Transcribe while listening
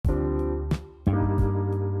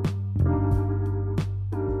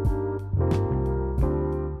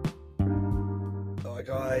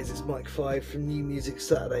guys, it's Mike 5 from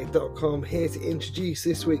NewMusicSaturday.com here to introduce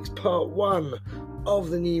this week's part 1 of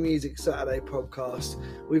the New Music Saturday podcast.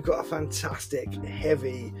 We've got a fantastic,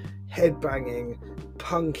 heavy, headbanging,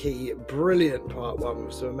 punky, brilliant part 1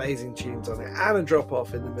 with some amazing tunes on it and a drop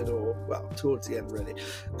off in the middle, well, towards the end really,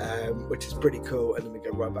 which is pretty cool, and then we go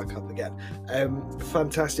right back up again.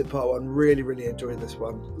 Fantastic part 1, really enjoyed this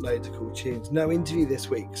one, loads of cool tunes. No interview this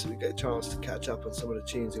week, so we get a chance to catch up on some of the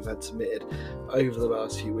tunes we've had submitted over the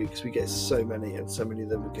last few weeks. We get so many, and so many of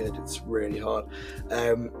them are good, it's really hard.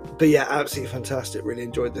 But yeah, absolutely fantastic, really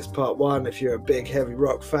enjoyed this part 1. If you're a big heavy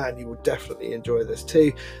rock fan, you will definitely enjoy this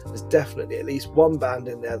too. There's definitely at least one band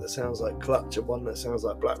in there that sounds like Clutch, and one that sounds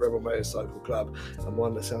like Black Rebel Motorcycle Club, and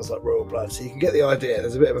one that sounds like Royal Blood, so you can get the idea.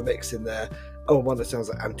 There's a bit of a mix in there. Oh, one that sounds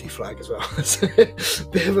like Anti-Flag as well. So,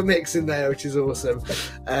 bit of a mix in there, which is awesome.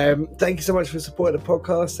 Thank you so much for supporting the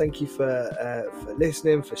podcast. Thank you for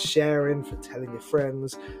listening, for sharing, for telling your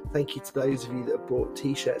friends. Thank you to those of you that have bought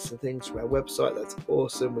t-shirts and things from our website. That's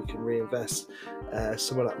awesome. We can reinvest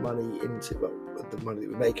some of that money into, well, the money that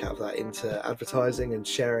we make out of that into advertising and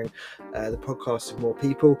sharing the podcast with more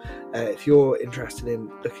people. If you're interested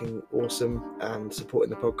in looking awesome and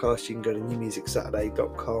supporting the podcast, you can go to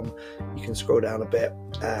newmusicsaturday.com. You can scroll down a bit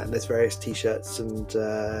and there's various t-shirts, and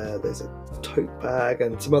there's a tote bag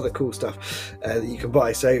and some other cool stuff that you can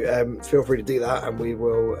buy, so feel free to do that, and we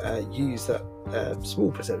will use that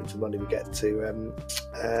small percentage of the money we get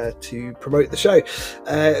to promote the show.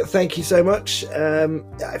 Thank you so much.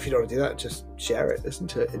 If you don't want to do that, just share it, listen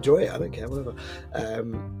to it, enjoy it, I don't care, whatever.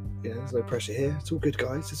 There's no pressure here, it's all good,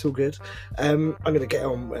 guys, it's all good. I'm going to get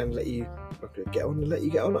on and let you get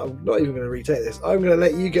on. I'm not even going to retake this. I'm going to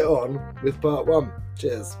let you get on with part 1.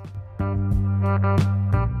 Cheers.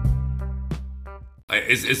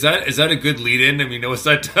 Is that a good lead-in? I mean, what's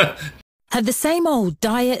that? Have the same old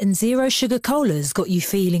diet and zero sugar colas got you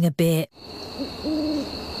feeling a bit?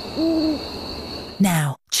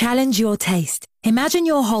 Now, challenge your taste. Imagine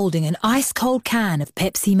you're holding an ice-cold can of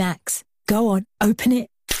Pepsi Max. Go on, open it.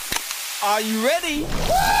 Are you ready?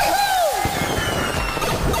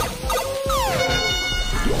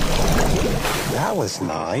 That was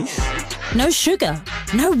nice. No sugar.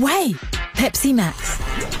 No way. Pepsi Max.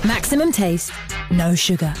 Maximum taste. No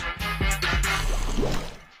sugar.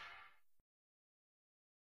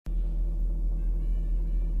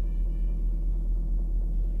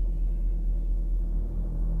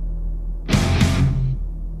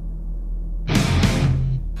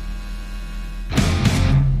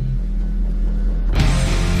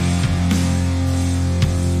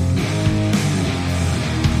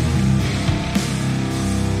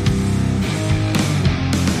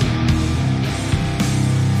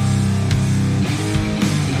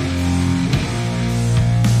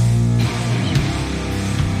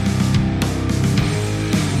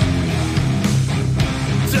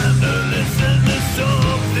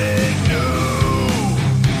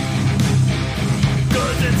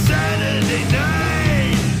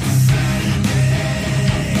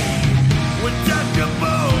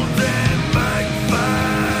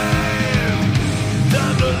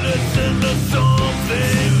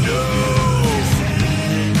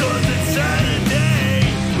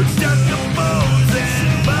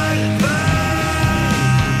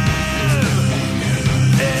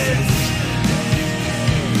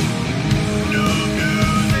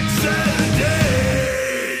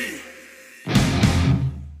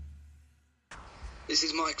 This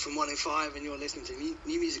is Mike from 105, and you're listening to New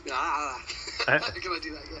Music. Can I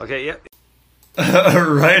do that again? Okay, yep.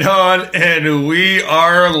 Right on, and we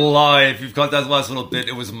are live. You've got that last little bit.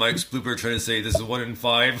 It was Mike's blooper trying to say this is 1 in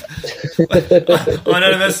 5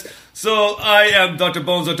 anonymous. So I am Dr.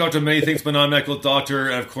 Bones, or Dr. Many Things, but non-medical doctor,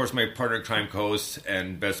 and of course my partner, crime co-host,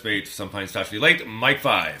 and best mate, sometimes actually late, Mike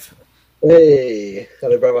 5. Hey,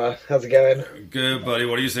 hello brother, how's it going? Good, buddy.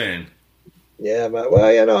 What are you saying? Yeah, man. Well,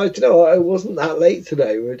 do you know what? I wasn't that late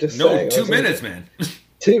today. We were just saying, 2 minutes, man.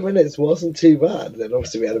 2 minutes wasn't too bad. Then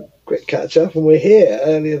obviously we had a quick catch up, and we're here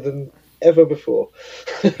earlier than ever before.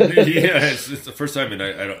 Yeah, it's the first time in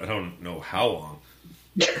I don't know how long.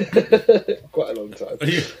 Quite a long time.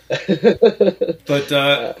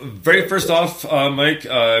 But very first off, Mike,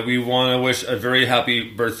 we want to wish a very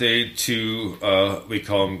happy birthday to, we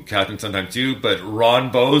call him Captain sometimes too, but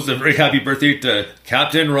Ron Bowes. A very happy birthday to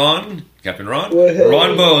Captain Ron. Well, hey.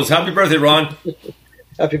 Ron Bowes. Happy birthday, Ron.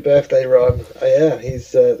 Happy birthday, Ron. Oh, yeah,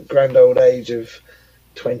 he's the grand old age of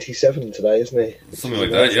 27 today, isn't he? Something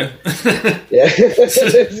like that, yeah. Yeah,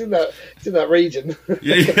 it's in that region.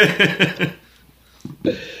 Yeah.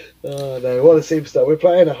 Oh no, what a superstar. We're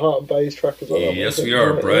playing a Heart and Bass track as well. Yes, we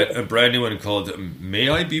are. A brand new one called May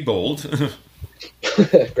I Be Bold.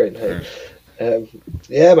 Great name.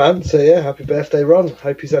 Yeah, man. So yeah, happy birthday, Ron.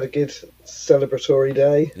 Hope he's had a good celebratory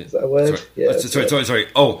day. Is that a word? Sorry.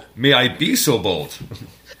 Oh, may I be so bold?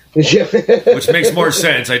 Yeah. Which makes more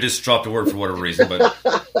sense. I just dropped a word for whatever reason, but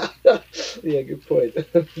yeah, good point.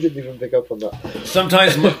 Didn't even pick up on that.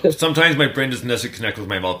 sometimes my brain doesn't necessarily connect with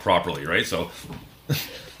my mouth properly, right? So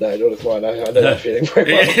no, not as mine. I know that feeling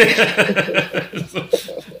very well.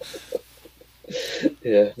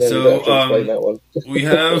 Yeah. So explain that one. we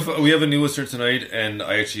have a new listener tonight, and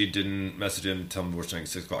I actually didn't message him, tell him we're starting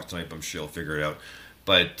 6 o'clock tonight, but I'm sure he'll figure it out.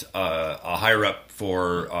 But a higher up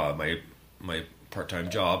for my part-time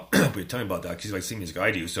job, we tell me about that because he's like same music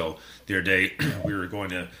I do. So the other day we were going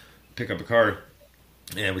to pick up a car,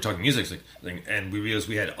 and we're talking music, and we realized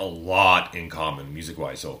we had a lot in common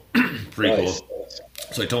music-wise. So pretty cool.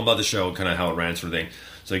 So I told him about the show, kind of how it ran, sort of thing.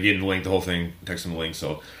 So I gave him the link, the whole thing, text him the link.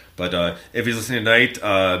 So, but if he's listening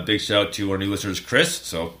tonight, big shout out to our new listeners, Chris.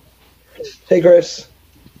 So, hey, Chris.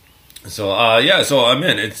 So so I'm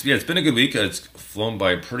in. It's been a good week. It's flown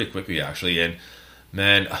by pretty quickly, actually, and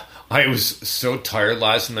man, I was so tired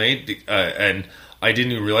last night, and I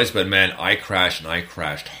didn't even realize, but man, I crashed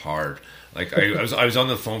hard. Like I was on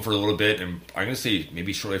the phone for a little bit, and I'm gonna say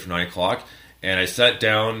maybe shortly after 9 o'clock, and I sat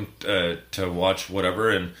down to watch whatever,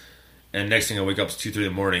 and next thing I wake up, it's 2:30 in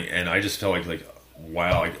the morning, and I just felt like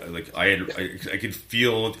wow, I could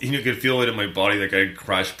feel it in my body, like I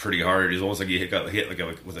crashed pretty hard. It's almost like you got hit like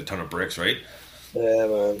with a ton of bricks, right? Yeah,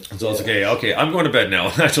 man. And so it's okay, I'm going to bed now.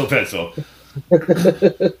 Actual bed, so.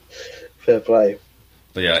 Fair play.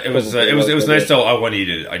 But yeah, it was nice though. I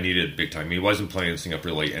needed it big time. He wasn't playing this thing up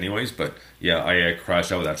really late anyways, but yeah, I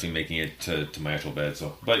crashed out with actually making it to my actual bed.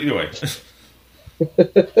 So, but either way,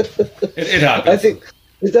 it happens. I think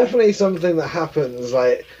there's definitely something that happens.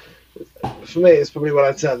 Like for me, it's probably when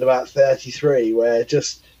I turned about 33, where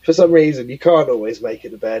just for some reason you can't always make it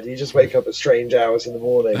to bed. You just wake up at strange hours in the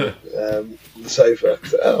morning on the sofa.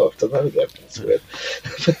 So, I've done that again. That's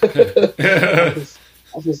weird.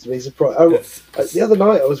 I was to be surprised. The other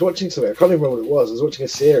night I was watching something. I can't even remember what it was. I was watching a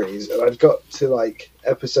series, and I'd got to like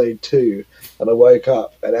episode 2, and I woke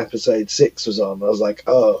up and episode 6 was on. I was like,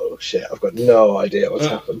 "Oh shit! I've got no idea what's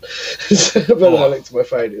happened." But then I looked at my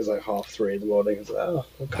phone. It was like 3:30 in the morning. I was like, "Oh,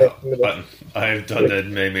 okay." I've done that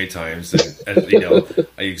many times, and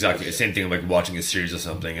exactly the same thing. Like watching a series or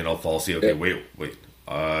something, and I'll fall asleep. Okay, wait.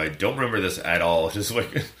 I don't remember this at all. Just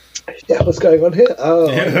like. Yeah, what's going on here? Oh,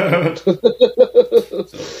 yeah.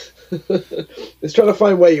 It's trying to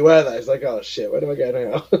find where you were. Though it's like, oh shit, where do I go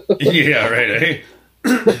now? Yeah, right. Eh?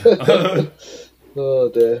 Oh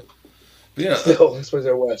dear. But yeah, still, I suppose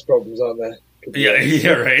there are worse problems, aren't there?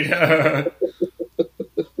 Yeah, right.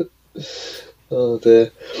 Oh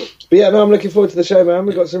dear. But yeah, no, I'm looking forward to the show, man.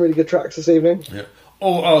 We've got some really good tracks this evening. Yeah.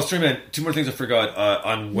 Oh, sorry, man. 2 more things I forgot.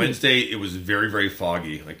 On Wednesday, it was very, very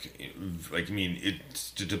foggy. Like I mean, it's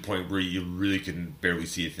to the point where you really can barely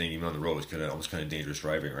see a thing even on the road. It's almost kind of dangerous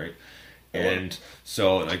driving, right? And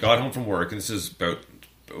so I got home from work, and this is about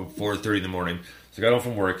 4:30 in the morning. So I got home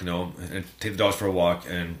from work, and take the dogs for a walk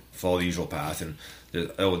and follow the usual path. And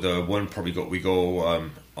the one part we go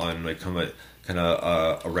on like kind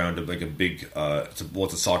of around like a big it's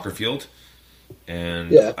a soccer field.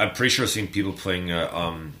 And I'm pretty sure I've seen people playing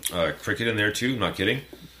cricket in there too. Not kidding.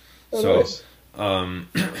 Oh, nice.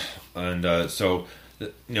 So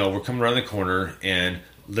we're coming around the corner, and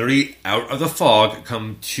literally out of the fog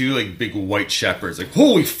come 2 like big white shepherds. Like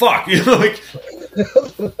holy fuck,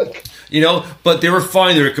 But they were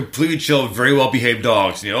fine. They were completely chill, very well behaved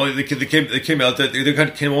dogs. They came out.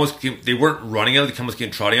 They weren't running out. They almost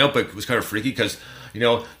came trotting out, but it was kind of freaky because.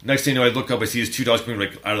 Next thing I look up, I see these 2 dogs coming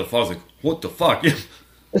like out of the fog. I was like, what the fuck?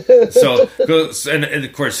 and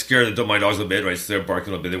of course scared my dogs a little bit, right? So they're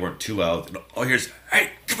barking a little bit. They weren't too loud. And all here's,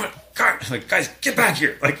 hey, come on, guys! Like, guys, get back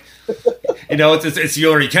here! Like, it's the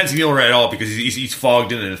owner. You can't see the owner at all because he's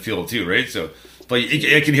fogged in the field too, right? So. But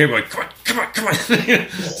I can hear him like, come on.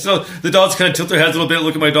 So the dogs kind of tilt their heads a little bit,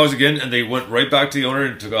 look at my dogs again, and they went right back to the owner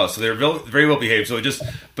and took off. So they're very well behaved. So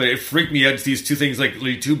but it freaked me out to see these 2 things, like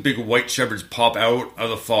literally 2 big white shepherds pop out of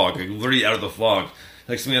the fog, like literally out of the fog,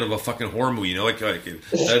 like something out of a fucking horror movie, like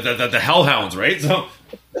the hellhounds, right? So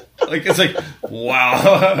like it's like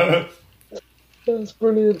wow. That's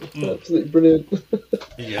brilliant. Absolutely brilliant.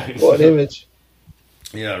 Yeah. What an image.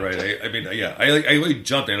 Yeah, right. I mean, yeah, I really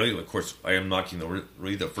jumped. I know, of course, I am knocking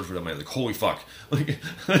the first word out of my head, like, holy fuck,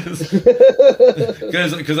 because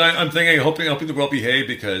I'm thinking, hoping the world behave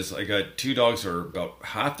because I got 2 dogs that are about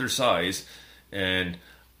half their size, and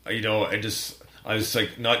I was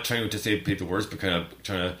like not trying to anticipate the worst, but kind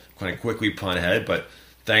of quickly plan ahead. But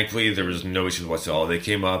thankfully, there was no issues whatsoever. They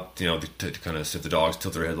came up, to kind of sit the dogs,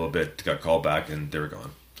 tilt their head a little bit, got called back, and they were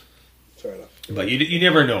gone. Fair enough. But you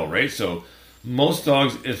never know, right? So most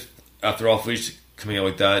dogs, if after off leash coming out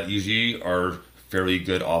like that, usually are fairly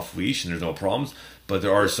good off leash and there's no problems. But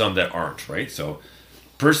there are some that aren't, right? So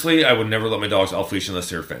personally, I would never let my dogs off leash unless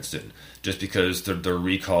they're fenced in, just because their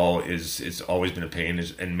recall it's always been a pain,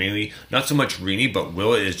 and mainly not so much Reenie, but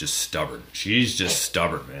Willa is just stubborn. She's just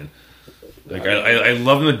stubborn, man. Like I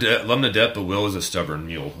love them to death, but Will is a stubborn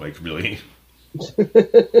mule. Like really.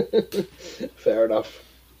 Fair enough.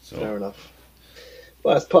 Fair enough.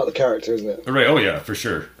 Well, that's part of the character, isn't it? Right. Oh yeah, for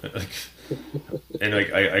sure. And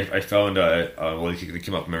like I found well, they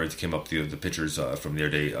came up. Remember, they came up the pictures from the other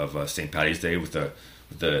day of St. Paddy's Day with the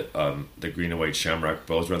green and white shamrock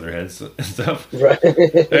bows around their heads and stuff. Right. And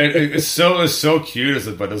it's so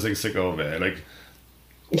cute. But I was like, oh man, like.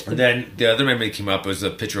 And then the other memory that came up was a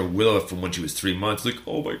picture of Willow from when she was 3 months. Like,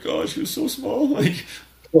 oh my gosh, she was so small. Like,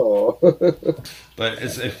 but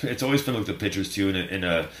it's always fun to look at the pictures too.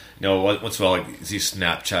 And once in a while, like these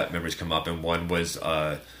Snapchat memories come up, and one was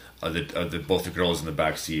both the girls in the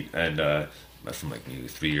back seat, and from like maybe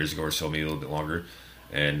 3 years ago or so, maybe a little bit longer.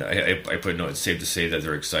 And I put a note. It's safe to say that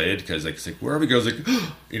they're excited because like it's like where are we girls? Like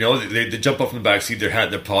they jump up from the back seat.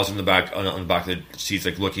 Their paws on the back on the back of the seats,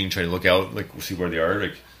 like looking, trying to look out, like see where they are.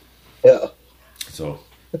 Like so,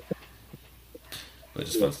 but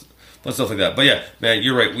just fun stuff like that. But yeah, man,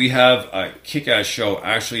 you're right. We have a kick-ass show.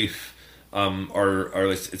 Actually,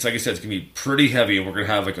 it's like I said, it's gonna be pretty heavy, and we're gonna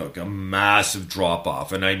have like a massive drop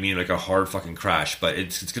off, and I mean like a hard fucking crash. But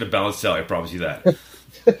it's gonna balance out. I promise you that.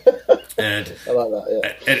 And I like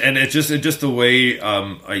that, yeah. And it's just the way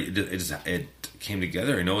it came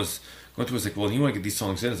together. It's going through. It's like, well, you want to get these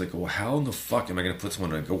songs in? It's like, well, how in the fuck am I going to put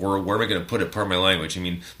someone? Where am I going to put it? Part of my language. I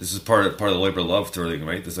mean, this is part of the labor of love thing,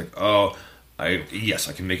 right? It's like, I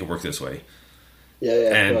can make it work this way.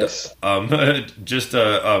 Yeah. And nice.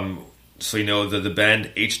 So you know the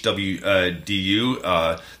band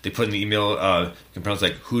HWDU, they put in the email. You can pronounce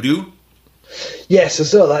like hoodoo. Yes, I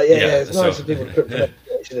saw that. Yeah. It's nice so, that people put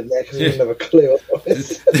pronunciation in there because we didn't have a clue.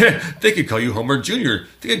 They could call you Homer Jr.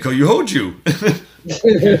 They could call you Hoju.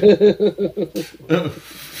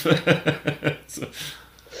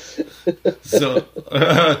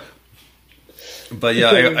 But yeah,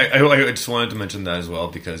 I just wanted to mention that as well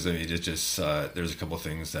because I mean, it's just there's a couple of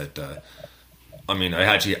things that I mean,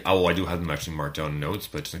 I do have them actually marked down in notes,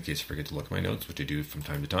 but just in case I forget to look at my notes, which I do from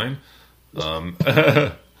time to time.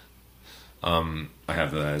 I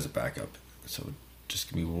have that as a backup. So just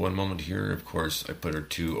give me one moment here. Of course, I put our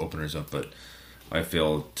two openers up, but I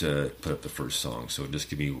failed to put up the first song. So just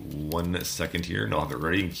give me 1 second here, and I'll have it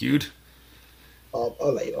ready and queued. I'll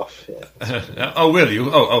let you off, yeah. Oh, will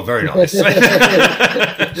you? Oh, very nice.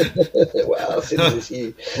 Well, since it's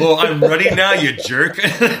you. Well, I'm ready now, you jerk.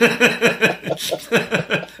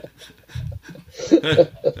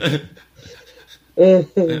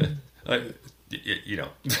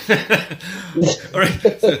 All right.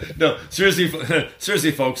 No,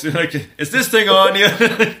 seriously, folks. Like, is this thing on?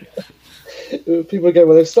 Yeah. People go,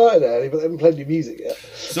 well, they've started early, but they haven't played new music yet.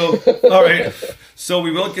 So, all right. So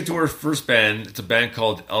we will get to our first band. It's a band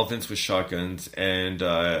called Elephants with Shotguns, and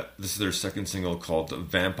this is their second single called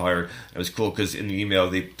Vampire. It was cool because in the email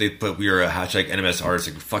they put we are a hashtag NMS artist.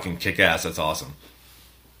 Like, fucking kick ass. That's awesome.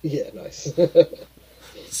 Yeah, nice.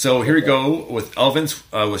 So here we go with Elephants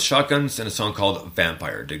with Shotguns and a song called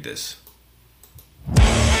Vampire. Dig this.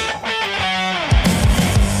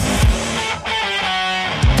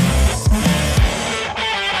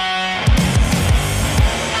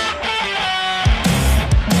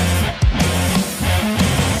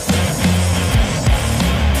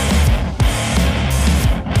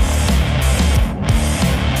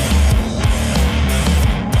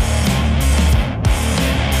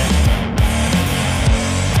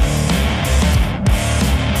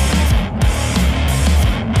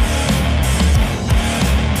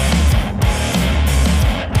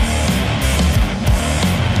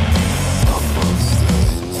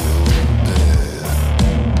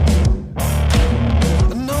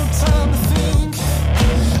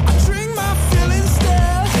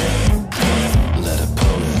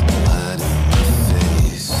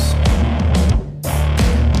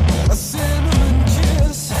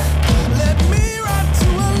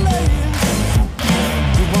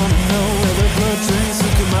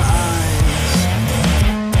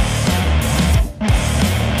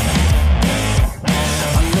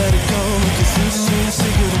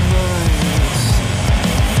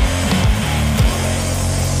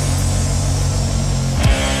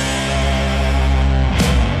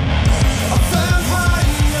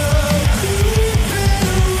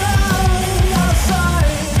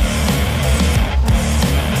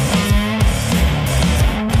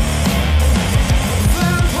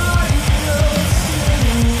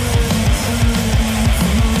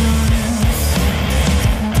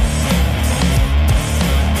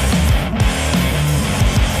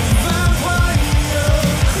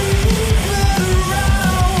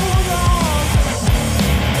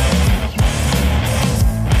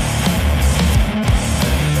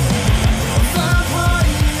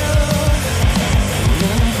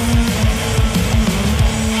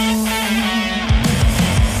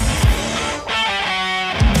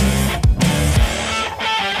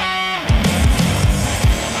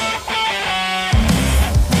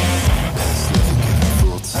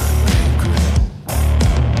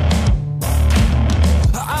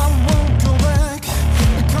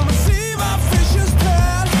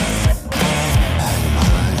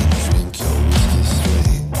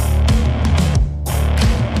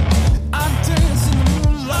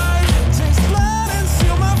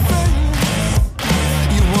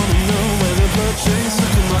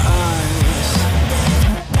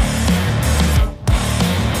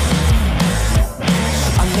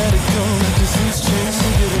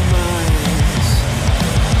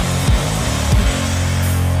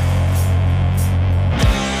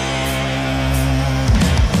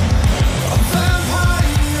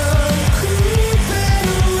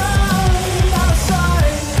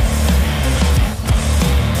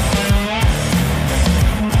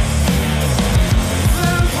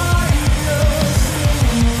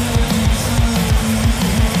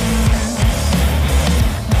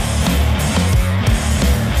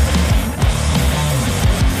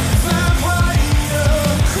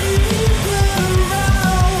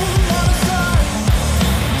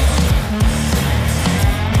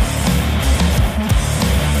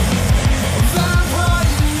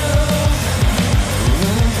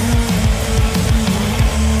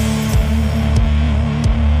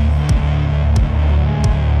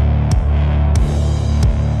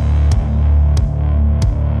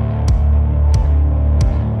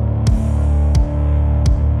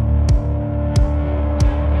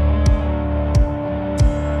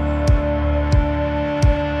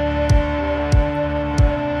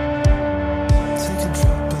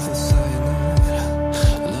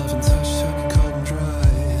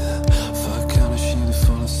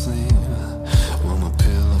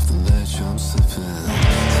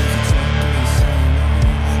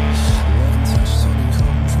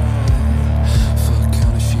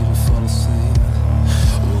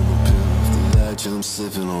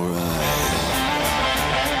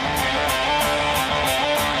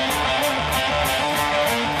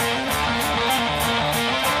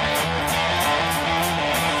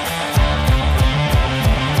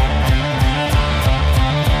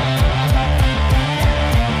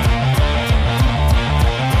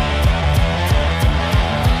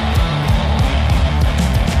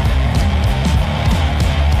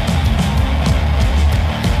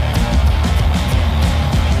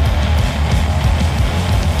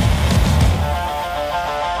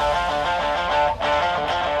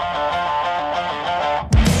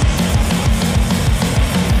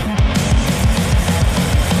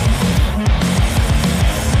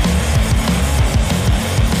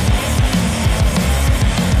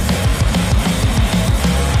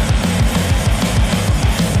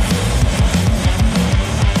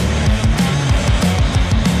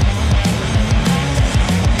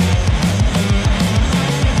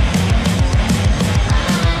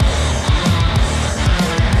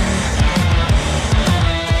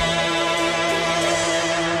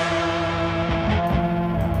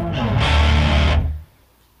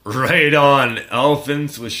 Right On,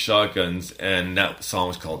 Elephants with Shotguns, and that song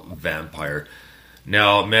was called Vampire.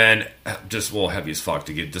 Now, man, just heavy as fuck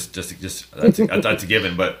to give. Just that's a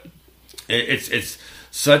given, but it's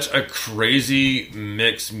such a crazy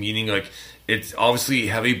mix. Meaning, like, it's obviously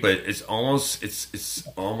heavy, but it's almost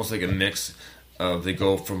like a mix of, they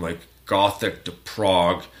go from like gothic to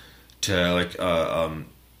prog to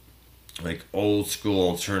like old school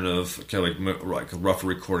alternative, kind of like a rough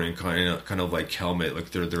recording, kind of like Helmet,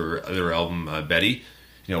 like their album Betty,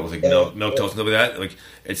 with like Milk Toast and stuff like that. Like,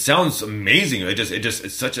 it sounds amazing. It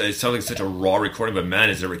sounds like such a raw recording, but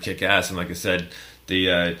man, it's ever kick ass. And like I said,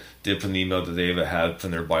 they did put an email that they had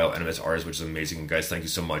from their Bio NMS artist, which is amazing. And guys, thank you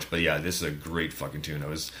so much. But yeah, this is a great fucking tune. I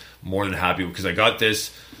was more than happy because I got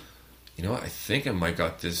this. I think I might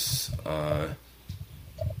got this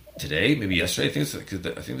today, maybe yesterday. I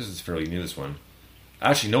think this is fairly new. This one,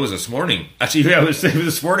 actually, no, it was this morning. Actually, yeah, it was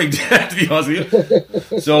this morning. To be honest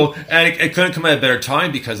with you. So, and it couldn't come at a better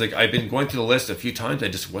time because like I've been going through the list a few times. I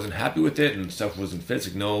just wasn't happy with it, and stuff wasn't fit. It's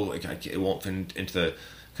like, no, like it won't fit into the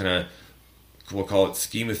kind of, we'll call it,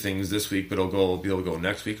 scheme of things this week, but it'll be able to go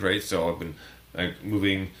next week, right? So I've been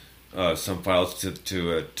moving some files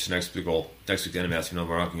to next week. Well, next week, the NMS. We're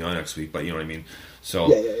working on next week, but you know what I mean.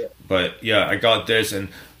 So, yeah. But yeah, I got this, and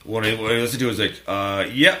what I listened to was like,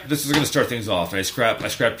 this is going to start things off. And I scrapped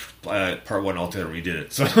part one altogether and redid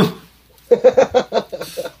it. So,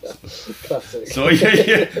 so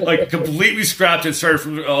yeah, like completely scrapped and started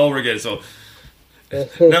from all over again. So,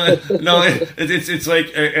 no, it's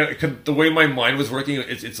like the way my mind was working.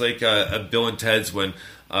 It's like a Bill and Ted's when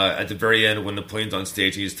at the very end when the plane's on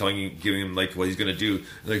stage, he's giving him like what he's going to do.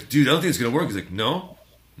 Like, dude, I don't think it's going to work. He's like, no.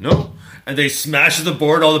 And they smash the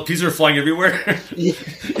board, all the pieces are flying everywhere. Yeah.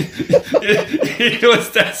 It's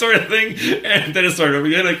that sort of thing. And then it started over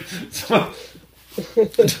again.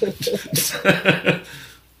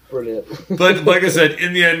 Brilliant. But like I said,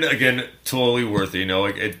 in the end, again, totally worth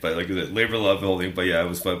it, but like labor of love, the whole thing. But yeah, it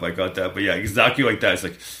was fun. I got that. But yeah, exactly like that. It's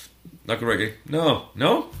like, not gonna reggae.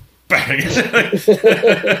 No. Bang.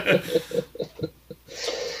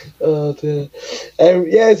 Oh dear.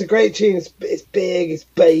 It's a great tune. It's big, it's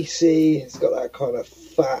bassy, it's got that kind of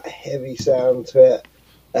fat, heavy sound to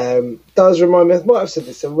it. Does remind me, I might have said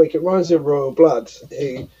this the other week, it reminds me of Royal Blood,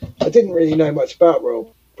 who I didn't really know much about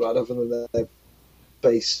Royal Blood other than their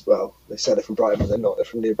bass. Well, they said they're from Brighton, but they're not, they're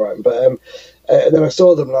from near Brighton. But and then I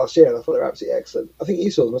saw them last year and I thought they were absolutely excellent. I think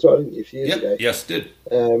you saw them as well, didn't you, a few years ago? Yes, did.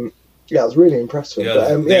 I was really impressed with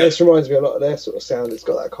them. But this reminds me a lot of their sort of sound. It's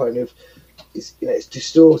got that kind of, it's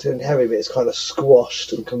distorted and heavy, but it's kind of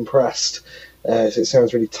squashed and compressed. So it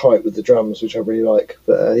sounds really tight with the drums, which I really like.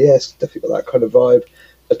 But it's definitely got that kind of vibe.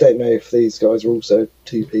 I don't know if these guys are also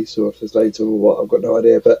two-piece or if there's later or what. I've got no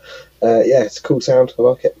idea. But it's a cool sound. I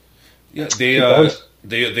like it. Yeah,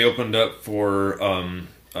 they opened up for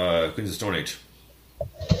Queens of Stone Age.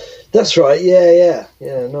 That's right. Yeah.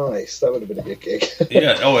 Nice. That would have been a good gig.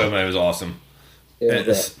 Yeah. Oh man, it was awesome. Yeah.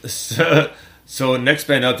 So next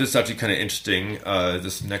band up, this is actually kind of interesting.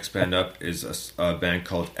 This next band up is a band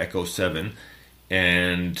called Echo 7,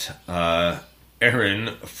 and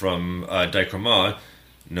Aaron from Dichroma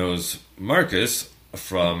knows Marcus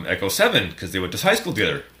from Echo 7 because they went to high school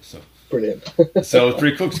together. So brilliant. So it's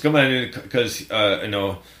pretty cool to come in because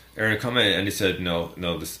Aaron come in and he said no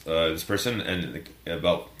this person, and like,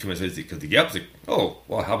 about 2 minutes later because I was like, oh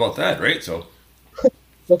well, how about that, right? So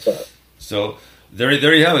what's that? So there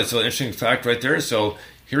you have it. So an interesting fact right there. So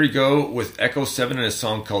here we go with Echo 7 and a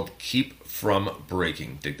song called Keep From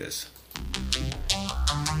Breaking. Dig this.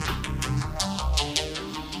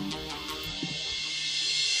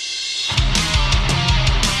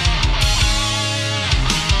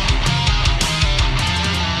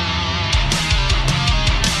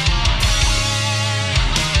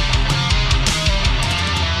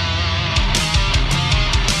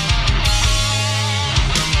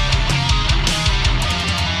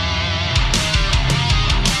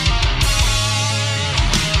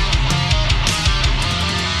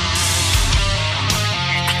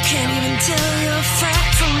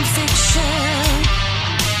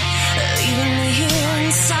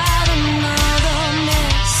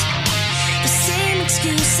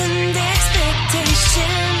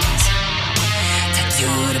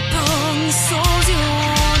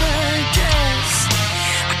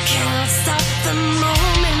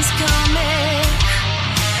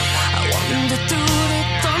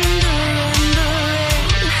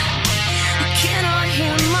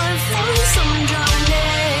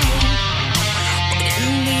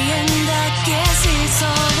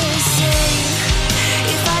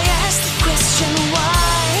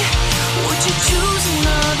 Choose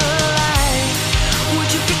another life. Would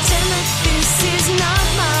you pretend that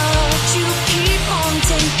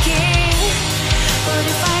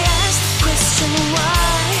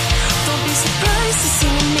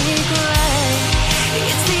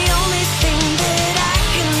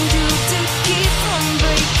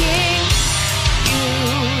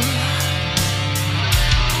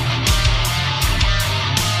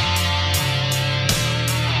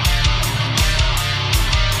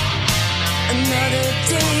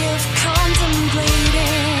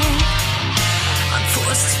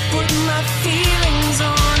was to put my feelings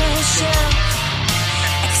on a shelf.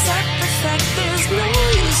 Accept the fact there's no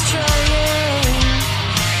use trying.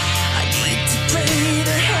 I need to play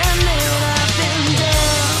the hand that I've been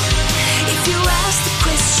dealt. If you ask the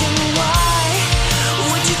question why,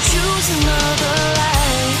 would you choose another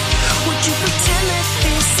life? Would you pretend that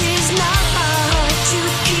this is not my heart you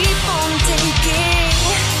keep on taking?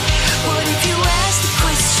 But if you ask the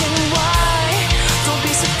question why, don't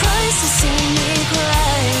be surprised to see me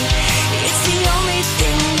cry. It's the only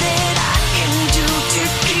thing that I can do to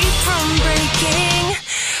keep from breaking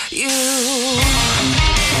you.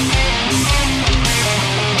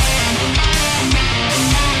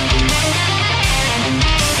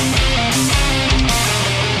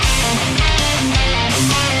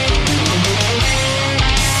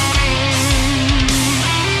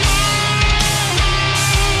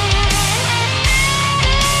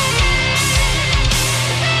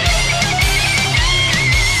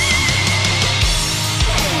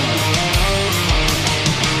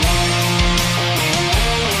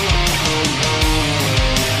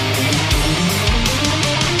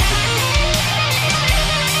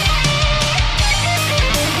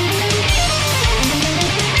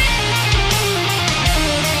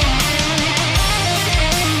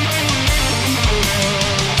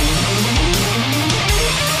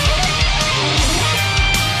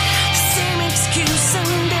 Same excuse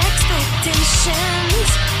and expectations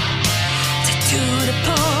tattooed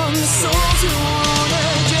upon the souls who won't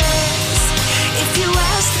address. If you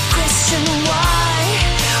ask the question why,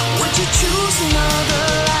 would you choose another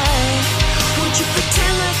life? Would you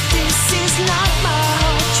pretend that this is not my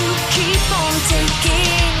heart you keep on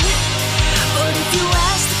taking? But if you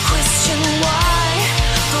ask the question why,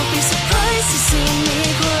 don't be surprised to see me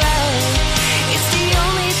cry. It's the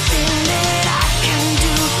only thing that I can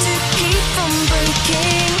do to keep from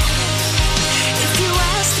breaking. If you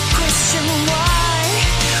ask the question why,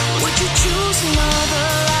 would you choose another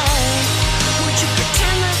life? Would you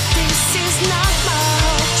pretend that this is not my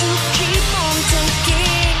heart you keep on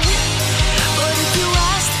taking? But if you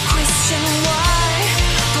ask the question why,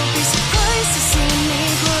 don't be surprised to see me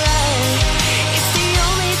cry. It's the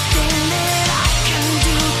only thing that I can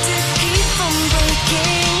do to keep from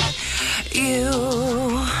breaking you.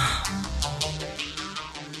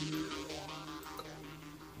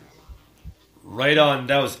 Right on.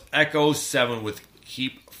 That was Echo 7 with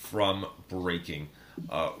Keep From Breaking.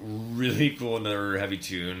 Really cool, another heavy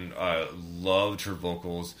tune. Loved her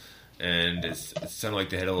vocals, and it sounded like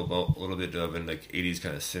they had a little bit of an like 80s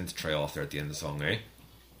kind of synth trail off there at the end of the song, eh?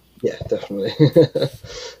 Yeah, definitely.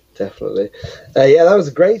 Definitely. Yeah, that was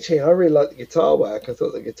a great tune. I really liked the guitar work. I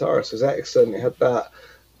thought the guitarist was excellent. It had that,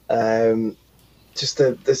 just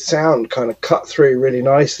the sound kind of cut through really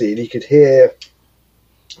nicely, and you could hear.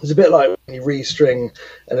 It's a bit like when you restring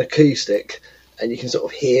an acoustic and you can sort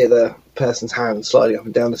of hear the person's hand sliding up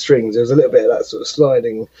and down the strings. There was a little bit of that sort of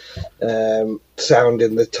sliding sound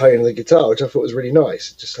in the tone of the guitar, which I thought was really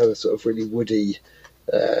nice. It just had a sort of really woody,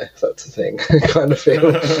 if that's a thing, kind of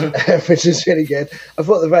feel, which is really good. I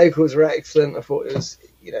thought the vocals were excellent. I thought it was,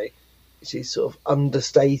 she's sort of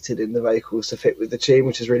understated in the vocals to fit with the tune,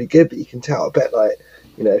 which is really good, but you can tell a bit like,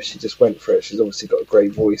 she just went for it. She's obviously got a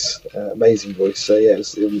great voice, amazing voice. So yeah, it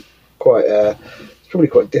was quite. It's probably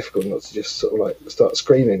quite difficult not to just sort of like start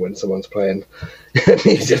screaming when someone's playing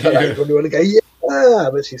music like that. You probably want to go yeah,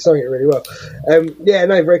 but she sang it really well. Yeah,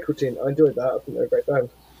 no, very cool tune. I enjoyed that. I think they're a great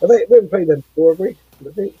band. We haven't played them before, have we?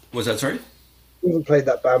 Was that sorry? We haven't played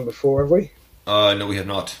that band before, have we? No, we have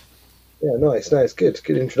not. Yeah, nice. No, it's good.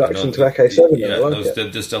 Good introduction to Echo 7. Yeah, I like this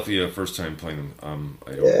it. is definitely a first time playing them.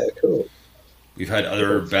 Yeah, cool. We've had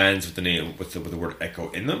other bands with the name with the word Echo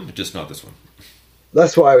in them, but just not this one.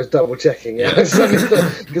 That's why I was double checking. Yeah,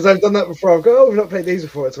 because I've done that before. I've gone, we've not played these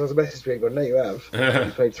before. So I was messaging me going, no, you have.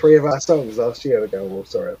 You played 3 of our songs last year. I go, well,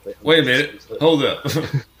 sorry. Wait a minute, hold up.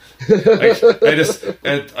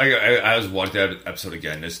 I was watching that episode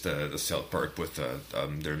again. It's the South Park with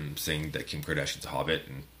them saying that Kim Kardashian's a Hobbit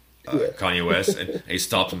and Kanye West, and he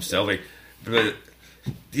stopped himself. But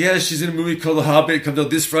yeah, she's in a movie called The Hobbit. It comes out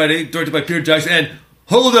this Friday, directed by Peter Jackson. And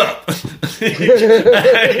hold up, and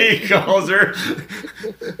he calls her,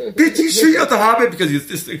 "Bitch, you sure you're not The Hobbit?" Because he's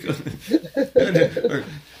this thing.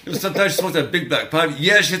 Sometimes she smokes that big black pipe.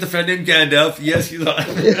 Yes, she has a friend named Gandalf. Yes, he's not.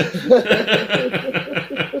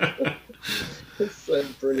 So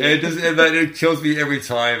brilliant. It kills me every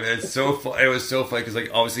time. It's so fun. It was so funny because,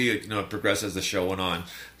 obviously, it progressed as the show went on.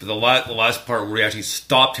 But the last part where he actually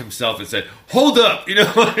stopped himself and said, "Hold up," and as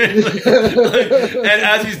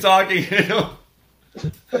he's talking,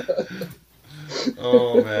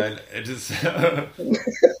 oh man, it just.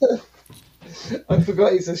 I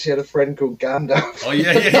forgot he said she had a friend called Gandalf. Oh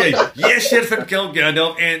yeah. Yeah, she had a friend called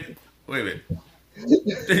Gandalf, and wait.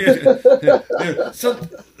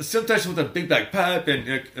 Sometimes with a big black pipe,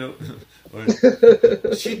 and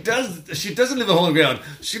she doesn't live on the ground.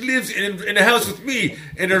 She lives in a house with me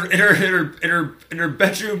in her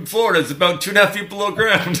bedroom floor that's about 2.5 feet below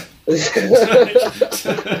ground.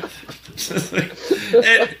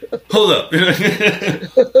 And, hold up.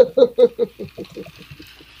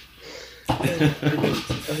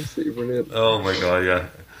 Absolutely brilliant. Oh my god, yeah.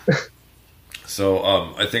 So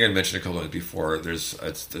I think I mentioned a couple of times before. The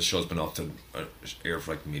show's been off to air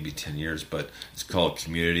for like maybe 10 years, but it's called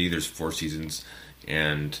Community. There's 4 seasons,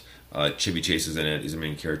 and Chevy Chase is in it. He's the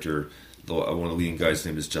main character. One of the leading guys'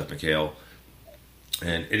 name is Jeff McHale,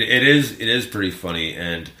 and it is pretty funny.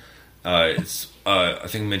 And it's I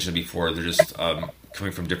think I mentioned it before. They're just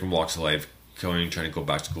coming from different walks of life, trying to go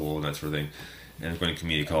back to school and that sort of thing, and going to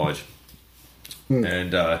community college.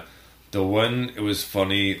 And the one, it was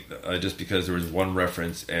funny just because there was one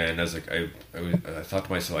reference, and I was like, I thought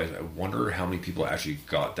to myself, I wonder how many people actually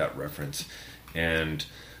got that reference. And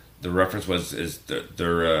the reference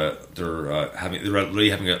they're really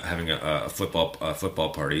having a football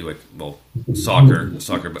party, like, well, soccer,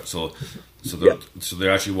 but so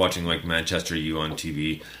they're actually watching like Manchester U on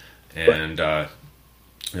TV, and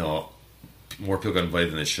more people got invited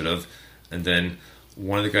than they should have. And then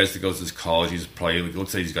one of the guys that goes to this college, he's probably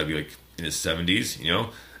looks like he's got to be like in his 70s,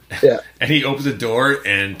 Yeah. And he opens the door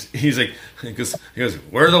and he's like, he goes,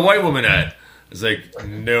 "Where are the white women at?" It's like,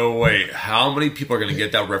 no way. How many people are going to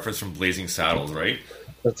get that reference from Blazing Saddles, right?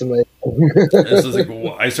 That's amazing. And so it's like,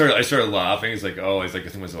 I started laughing. It's like, I think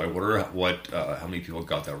to myself, I wonder how many people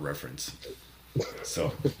got that reference.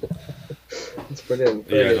 So It's brilliant.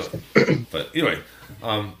 yeah, but anyway,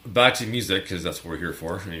 back to music, because that's what we're here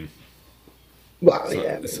for. I mean, Well, so,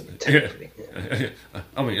 yeah, technically.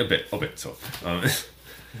 I mean, a bit. So,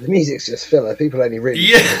 the music's just filler. People only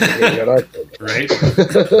really right.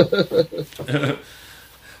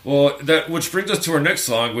 Well, which brings us to our next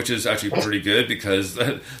song, which is actually pretty good because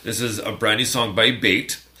this is a brand new song by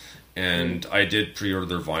Bait, and I did pre-order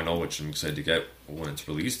their vinyl, which I'm excited to get when it's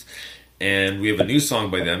released. And we have a new song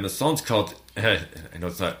by them. The song's called, I know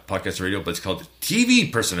it's not podcast radio, but it's called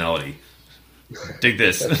TV Personality. Dig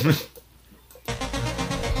this.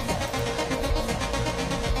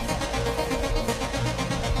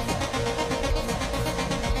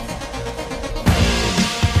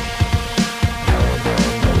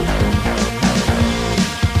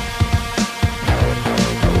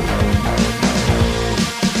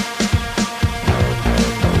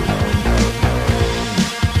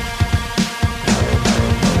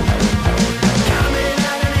 Coming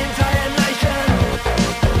out an entire nation,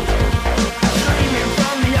 streaming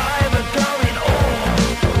from the eye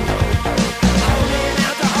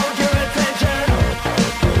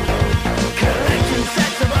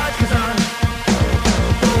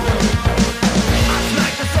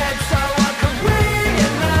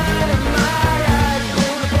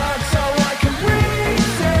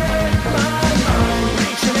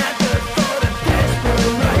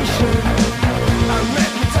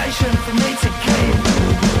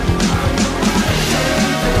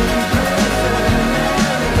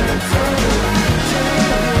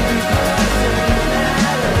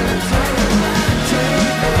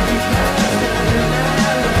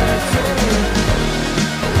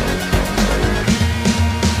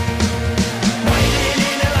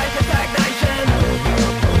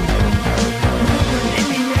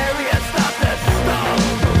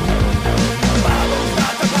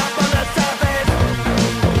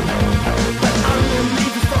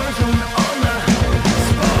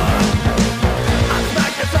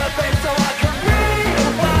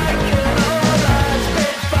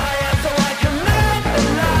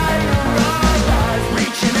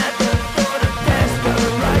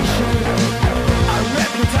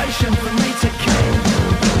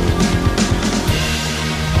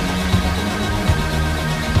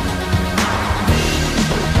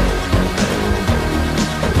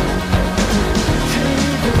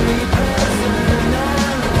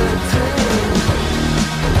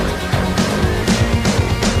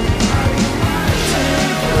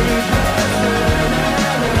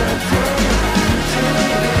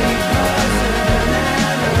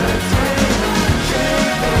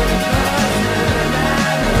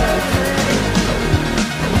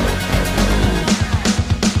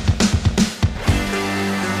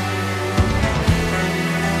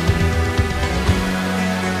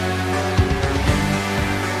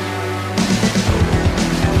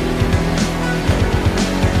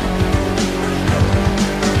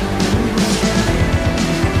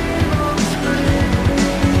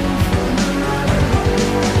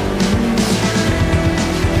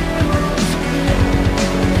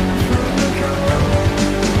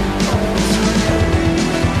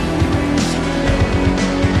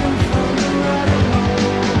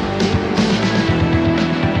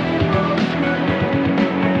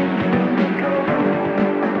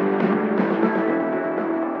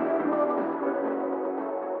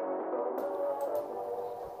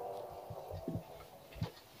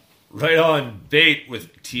Bait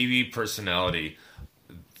with TV personality.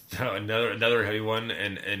 Another heavy one,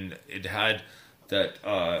 and it had that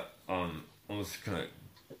almost kind of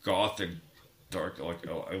gothic, dark, like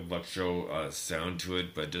electro sound to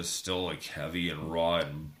it, but just still like heavy and raw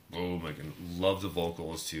and boom. I can love the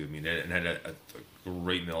vocals too. I mean, it had a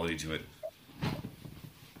great melody to it.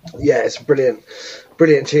 Yeah, it's brilliant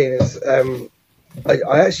tune.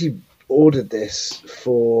 I actually ordered this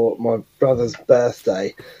for my brother's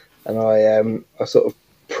birthday, and I sort of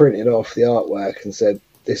printed off the artwork and said,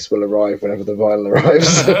 this will arrive whenever the vinyl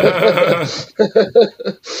arrives.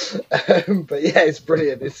 But yeah, it's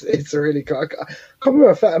brilliant. It's a really cool. I can't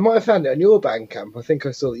remember. I might have found it on your Bandcamp. I think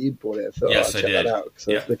I saw that you bought it. I thought, yes, I'd I check did. that out because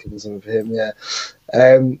I was Yeah. looking for something for him. Yeah,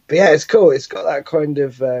 but yeah, it's cool. It's got that kind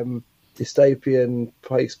of dystopian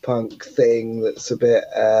post-punk thing that's a bit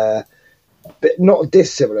not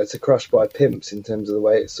dissimilar to Crushed by Pimps in terms of the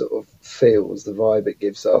way it sort of feels, the vibe it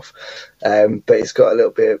gives off, but it's got a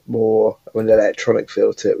little bit more of an electronic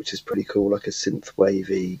feel to it, which is pretty cool, like a synth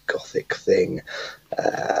wavy gothic thing.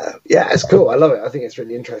 Yeah, it's cool. I love it. I think it's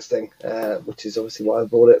really interesting, which is obviously why I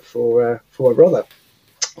bought it for my brother.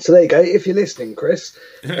 So there you go. If you're listening, Chris,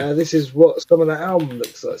 this is what some of that album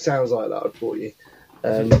sounds like that I bought you.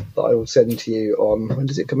 That I will send to you on, when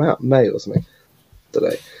does it come out? May or something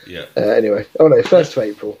today. Yeah. Anyway, 1st of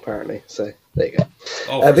April apparently. So there you go.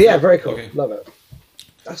 Oh, but yeah, very cool. Okay. Love it.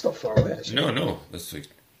 That's not far away actually. No, that's like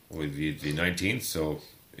the 19th. So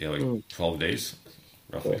yeah, like 12 days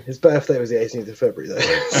roughly. His birthday was the 18th of February though.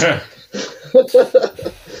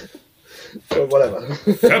 Well, whatever.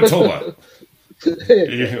 September.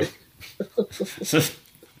 Yeah.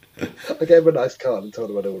 I gave him a nice card and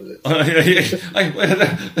told him I'd ordered it.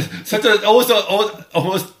 Sometimes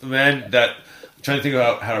almost, man, that I'm trying to think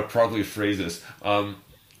about how to properly phrase this. Well,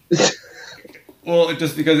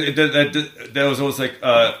 just because that was almost like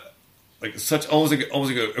such almost like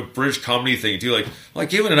a British comedy thing too. Like, well, I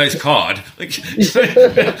gave him a nice card. Like,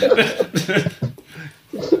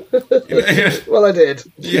 Well, I did.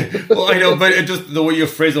 yeah. Well, I know, but it just the way you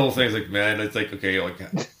phrase the whole thing is like, man, it's like, okay, like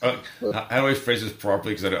how do I phrase this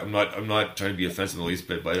properly? Because I'm not trying to be offensive in the least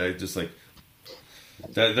bit, but I just like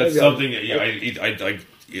that's Maybe something. I'd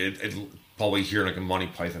probably hear like a Monty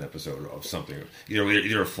Python episode of something,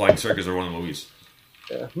 either a Flying Circus or one of the movies.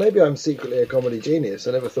 Yeah, maybe I'm secretly a comedy genius.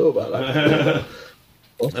 I never thought about that.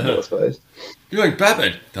 Well, I suppose. You're like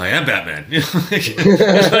Batman. I am Batman.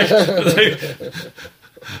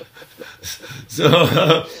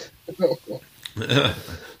 So.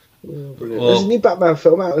 Brilliant. There's a new Batman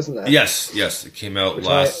film out, isn't there? Yes, it came out Which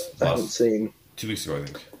last I haven't seen. 2 weeks ago, I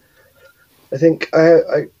think. I think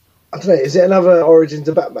I don't know. Is it another Origins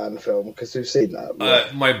of Batman film? Because we've seen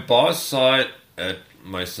that. My boss saw it at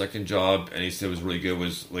my second job, and he said it was really good. It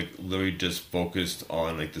was like literally just focused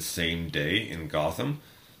on like the same day in Gotham,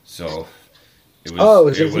 so it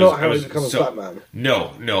was. It's not how he becomes Batman.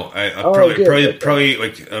 No. Good. Probably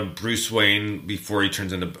like Bruce Wayne before he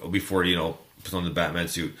puts on the Batman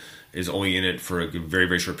suit is only in it for a very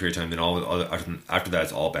very short period of time. Then after that,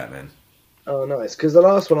 it's all Batman. Oh, nice. Because the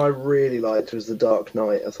last one I really liked was The Dark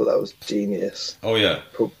Knight. I thought that was genius. Oh yeah,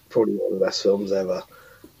 Probably one of the best films ever.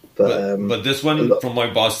 But this one, from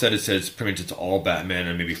my boss said, it's pretty much it's all Batman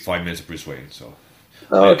and maybe 5 minutes of Bruce Wayne. So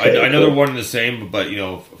I know they're one and the same, but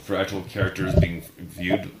for actual characters being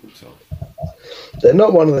viewed, so they're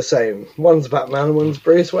not one and the same. One's Batman and one's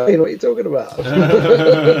Bruce Wayne. What are you talking about?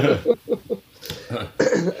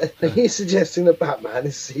 Are you suggesting that Batman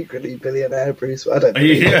is secretly billionaire Bruce Wayne? I don't know.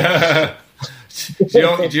 Yeah.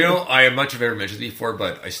 Do you know? I am much have ever mentioned this before,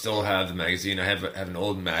 but I still have the magazine. I have an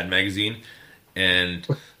old Mad magazine, and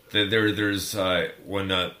there's when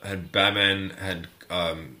had Batman had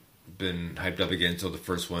been hyped up again. So the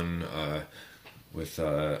first one with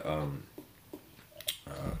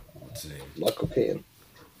what's his name?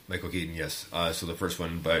 Michael Keaton, yes. So the first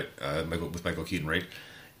one, but Michael Keaton, right?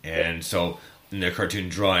 And so in the cartoon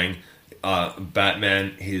drawing,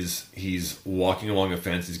 Batman, he's walking along a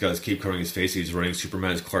fence. He's got his cape covering his face. He's running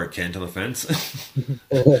Superman as Clark Kent on the fence.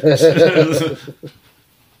 I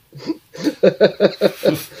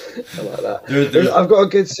like that. I've got a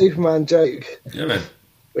good Superman joke. Yeah, man.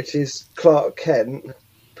 Which is Clark Kent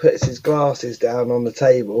puts his glasses down on the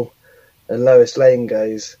table, and Lois Lane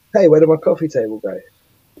goes, "Hey, where did my coffee table go?"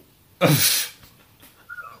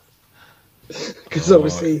 Because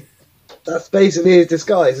obviously, that's basically his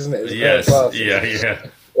disguise, isn't it? Yes. Yeah.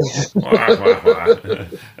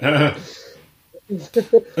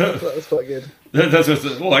 That was quite good. That's what's.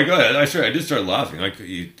 Well, I go ahead. I did start laughing. Like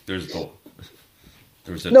there's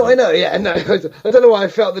Or was it No, I know, yeah, no. I don't know why I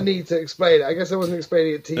felt the need to explain it. I guess I wasn't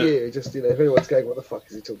explaining it to you. Just, if anyone's going, what the fuck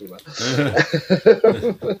is he talking about?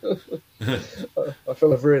 I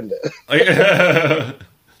feel I've ruined it.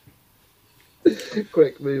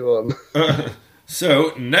 Quick, move on.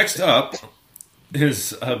 So, next up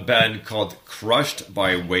is a band called Crushed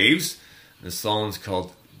by Waves. The song's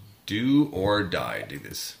called Do or Die. Dig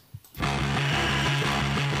this.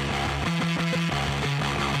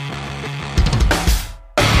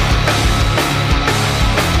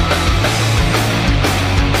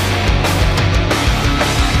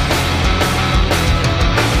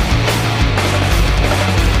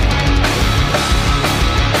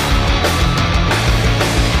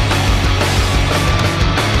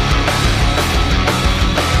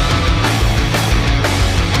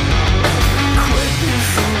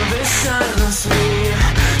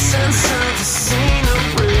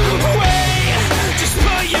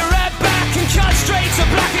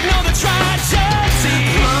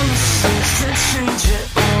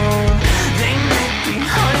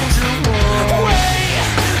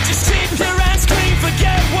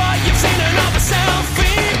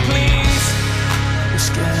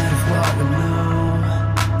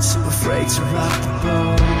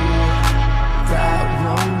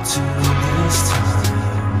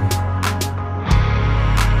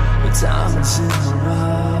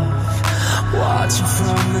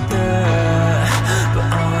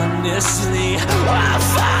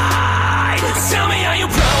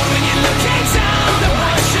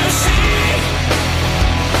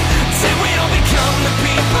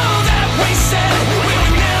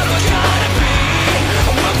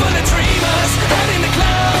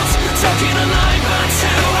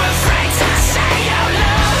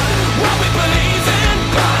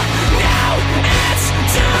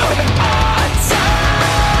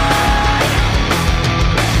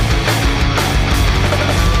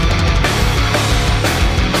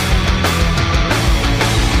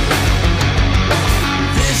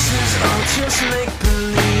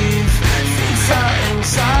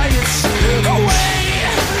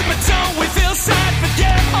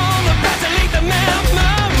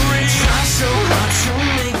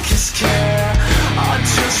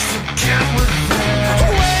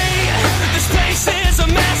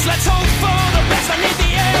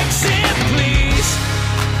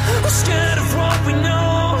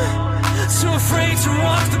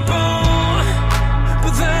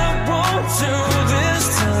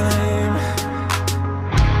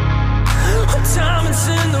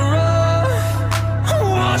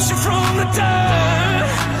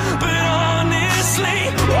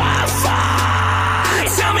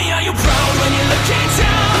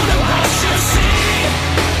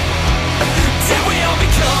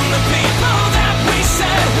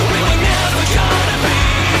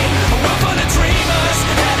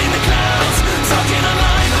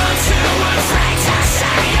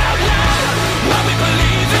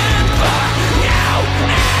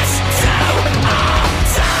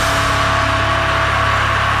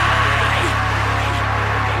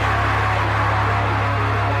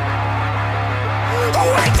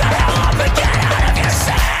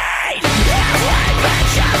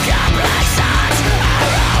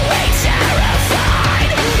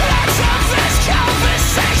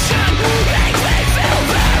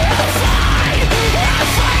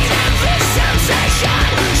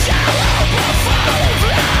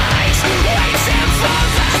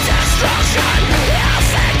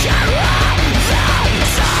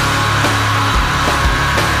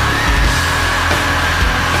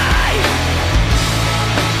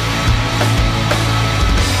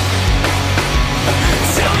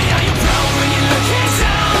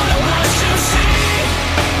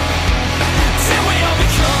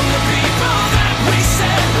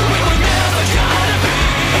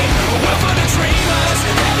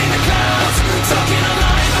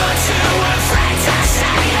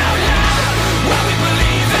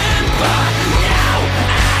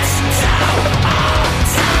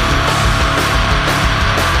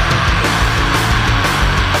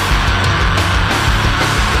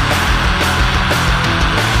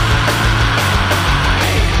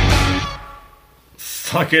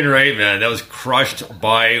 Fucking right, man. That was Crushed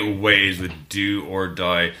by Waves with Do or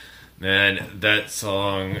Die. Man, that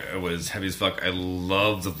song was heavy as fuck. I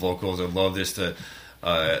love the vocals. I love this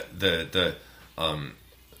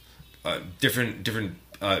different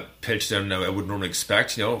pitch than I would normally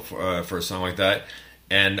expect, for a song like that.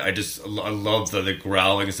 And I love the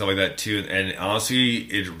growling and stuff like that too. And honestly,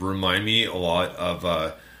 it reminded me a lot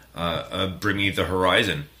of Bring Me the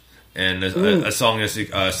Horizon. And a song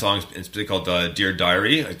specifically called "Dear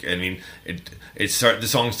Diary." The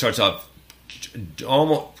song starts off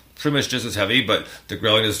almost pretty much just as heavy, but the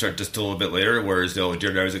growling does start just a little bit later. Whereas Dear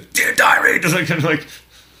Diary is like Dear Diary, just like kind of like.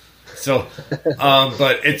 So,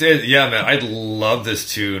 but yeah, man, I love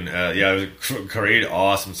this tune. Yeah, it was a great,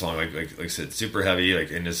 awesome song. Like I said, super heavy,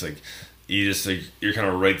 like, and just like you're kind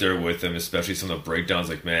of right there with them, especially some of the breakdowns.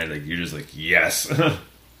 Like, man, like you're just like yes.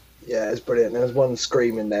 Yeah, it's brilliant. There was one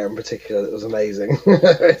scream in there in particular that was amazing.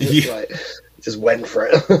 Just went for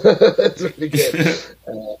it. It's really good.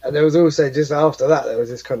 And there was also, just after that, there was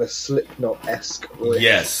this kind of Slipknot-esque riff.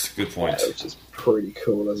 Yes, good point. Which is pretty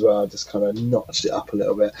cool as well. Just kind of notched it up a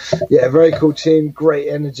little bit. Yeah, very cool tune. Great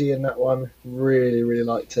energy in that one. Really, really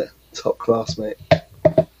liked it. Top class, mate.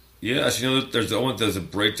 Yeah, actually, there's a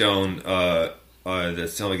breakdown that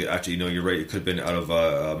sounded like, actually, you're right. It could have been out of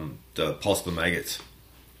the Pulse of the Maggots.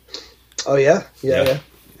 Oh, yeah? Yeah.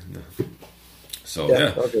 So,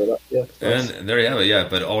 yeah. I'll do that. Yeah. Nice. And there you have it, yeah.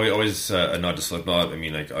 But always a nod to Slipknot. I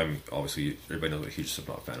mean, like, I'm obviously, everybody knows what a huge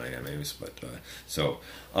Slipknot fan I am, anyways. But,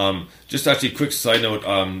 just actually, quick side note,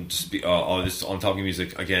 just on Talking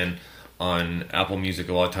Music, again, on Apple Music,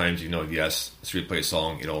 a lot of times, yes, it's replay a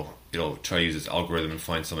song, it'll try to use its algorithm and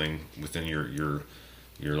find something within your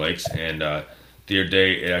likes. And the other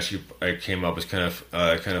day, it came up as kind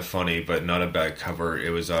of funny, but not a bad cover. It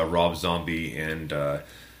was Rob Zombie and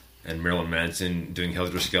Marilyn Manson doing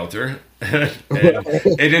Helter Skelter. And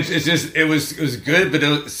it was good, but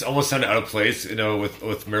it almost sounded out of place,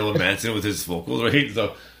 with Marilyn Manson with his vocals, right?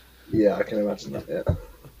 So yeah, I can imagine that. Yeah.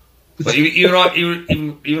 But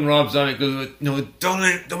even Rob Zombie goes, don't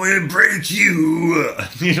let it break you.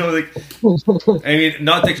 I mean,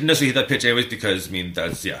 not that necessarily hit that pitch anyways, because I mean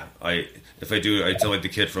that's if I do, I sound like the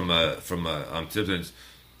kid from Simpsons.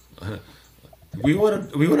 We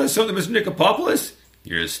want to sell them as Nicopopoulos.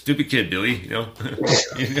 You're a stupid kid, Billy. But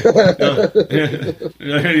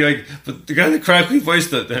the guy that crackly voiced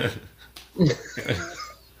that.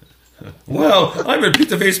 Well, I'm in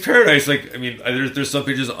Pizza Face Paradise. Like, I mean, there's some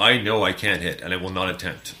pitches I know I can't hit, and I will not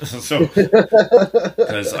attempt. So,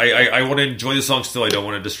 because I want to enjoy the song still, I don't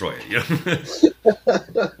want to destroy it.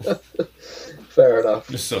 Fair enough.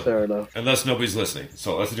 Fair enough. Unless nobody's listening,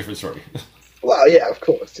 so that's a different story. Well, yeah, of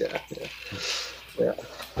course, yeah.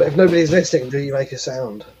 But if nobody's listening, do you make a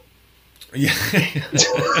sound? Yeah.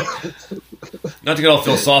 Not to get all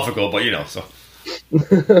philosophical, but so. I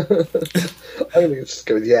think it's just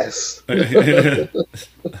go with yes. I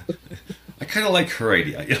kind of like her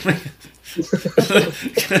idea.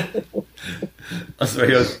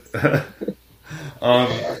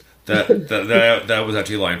 That was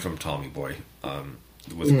actually a line from Tommy Boy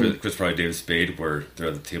with Chris Fry, David Spade, where they're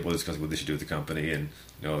at the table discussing what they should do with the company, and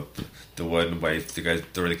the one wife, the guys,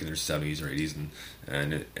 they're like in their 70s or 80s,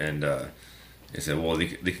 and he said, well, they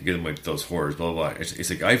can get them like those whores, blah, blah, blah. It's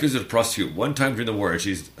like, I visited a prostitute one time during the war, and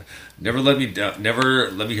she's never let me hear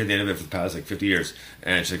the end of it for the past, 50 years.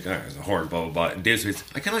 And she's like, it's a whore, blah, blah, blah. And Dave says,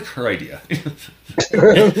 I kind of like her idea.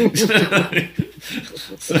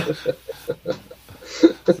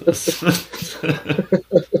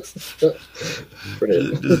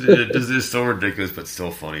 This is so ridiculous, but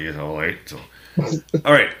still funny, right? So,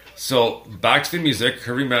 all right. So back to the music,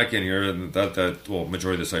 curving back in here, and well,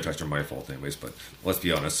 majority of the sidetracks are my fault, anyways. But let's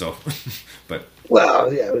be honest. So, but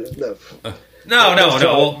well, yeah, no.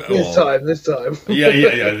 This time.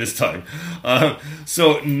 Yeah. This time.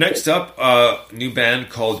 So next up, new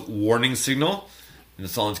band called Warning Signal, and the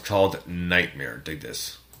song's called Nightmare. Dig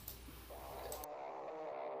this.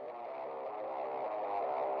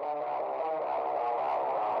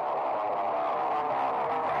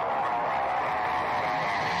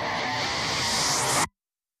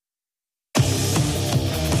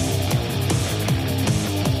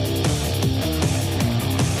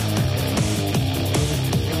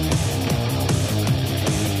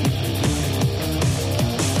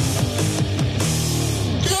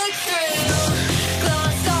 Look through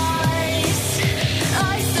glass eyes.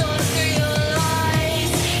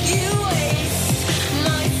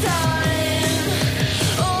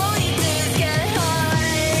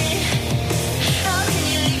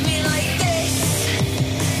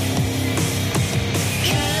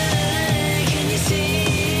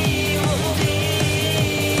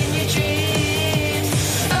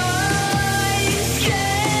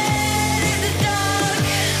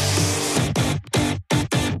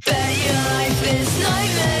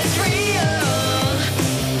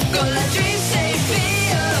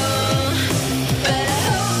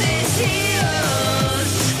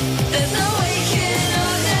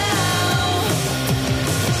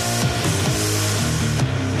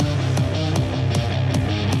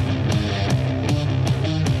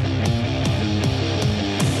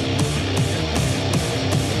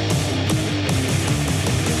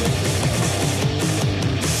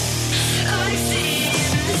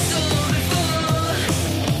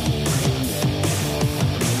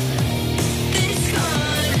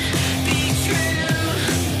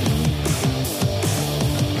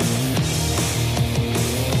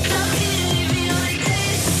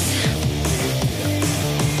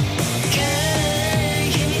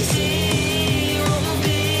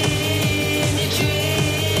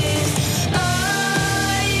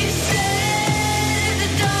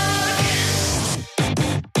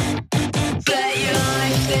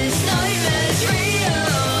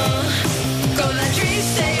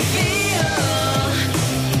 least they feel.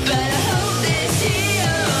 But I hope this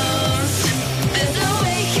heals. There's no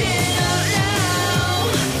waking up now.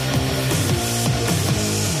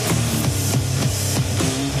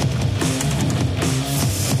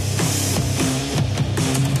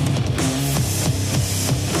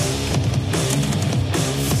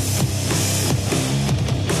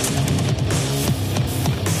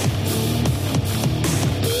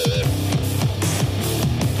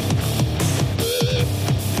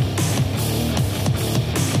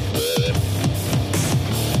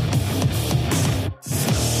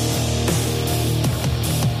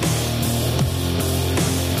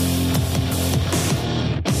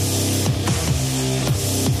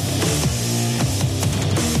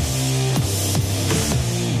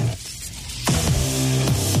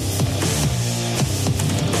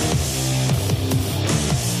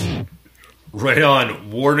 Right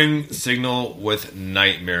on. Warning Signal with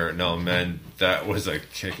Nightmare. No, man, that was a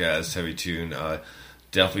kick-ass heavy tune.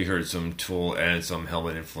 Definitely heard some Tool and some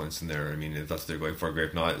Helmet influence in there. I mean, if that's what they're going for, great.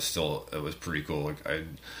 If not, still, it was pretty cool. Like, I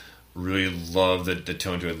really love the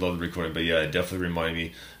tone to it. Love the recording. But yeah, it definitely reminded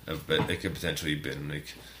me of it could potentially have been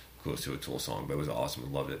like close to a Tool song. But it was awesome. I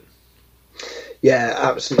loved it. Yeah,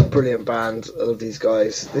 absolutely brilliant band. I love these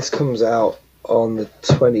guys. This comes out on the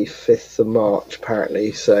 25th of March,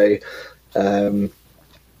 apparently. So,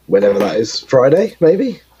 whenever that is, Friday,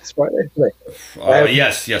 maybe? It's Friday, isn't it?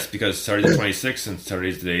 Yes, because Saturday's the 26th and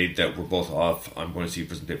Saturday's the day that we're both off. I'm going to see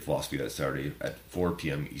Prison Pit Philosophy that Saturday at 4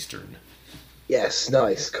 p.m. Eastern. Yes,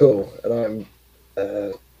 nice, cool. And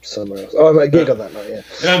I'm somewhere else. Oh, I'm at a gig on that night, yeah.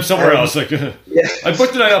 And I'm somewhere else. Like, Yeah. I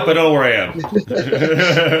booked the night up, I don't know where I am.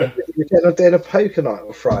 I'm doing a poker night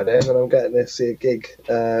on Friday, and then I'm getting to see a gig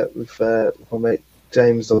with my mate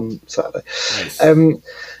James on Saturday. Nice.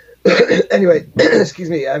 Anyway,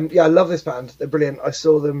 excuse me. Yeah, I love this band. They're brilliant. I've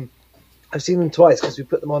seen them twice because we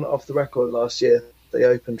put them on Off the Record last year. They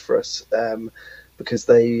opened for us because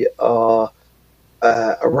they are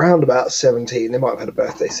around about 17. They might have had a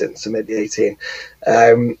birthday since, so maybe 18.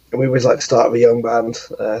 And we always like to start with a young band,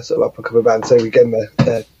 sort of up and coming band. So we gave them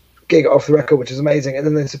a gig Off the Record, which is amazing. And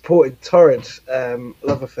then they supported Torrid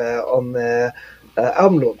Love Affair on their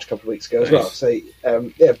album launch a couple of weeks ago as well. So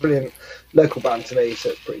yeah, brilliant local band to me.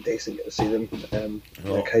 So it's pretty decent to see them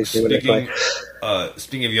occasionally when they play.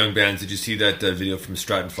 Speaking of young bands, did you see that video from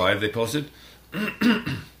Stratton 5 they posted?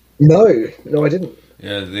 No, I didn't.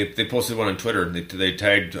 Yeah, they posted one on Twitter. They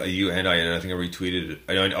tagged you and I think I retweeted it.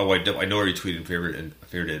 I know I retweeted and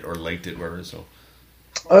favored it or liked it, whatever. So.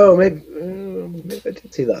 Oh, maybe I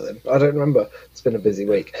did see that then. I don't remember. It's been a busy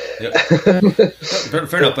week. Yeah.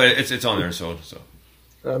 Fair enough, but it's on there, so.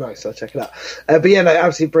 Oh, nice. I'll check it out. But yeah, no,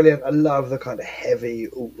 absolutely brilliant. I love the kind of heavy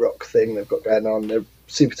alt rock thing they've got going on. They're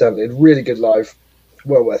super talented, really good live.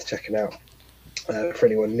 Well worth checking out for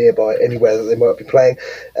anyone nearby, anywhere that they might be playing.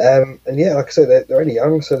 And yeah, like I said, they're only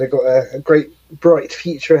young, so they've got a great, bright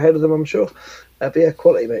future ahead of them, I'm sure. But yeah,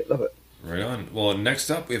 quality, mate. Love it. Right on. Well,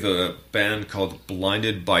 next up, we have a band called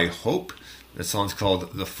Blinded by Hope. The song's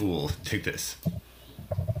called The Fool. Take this.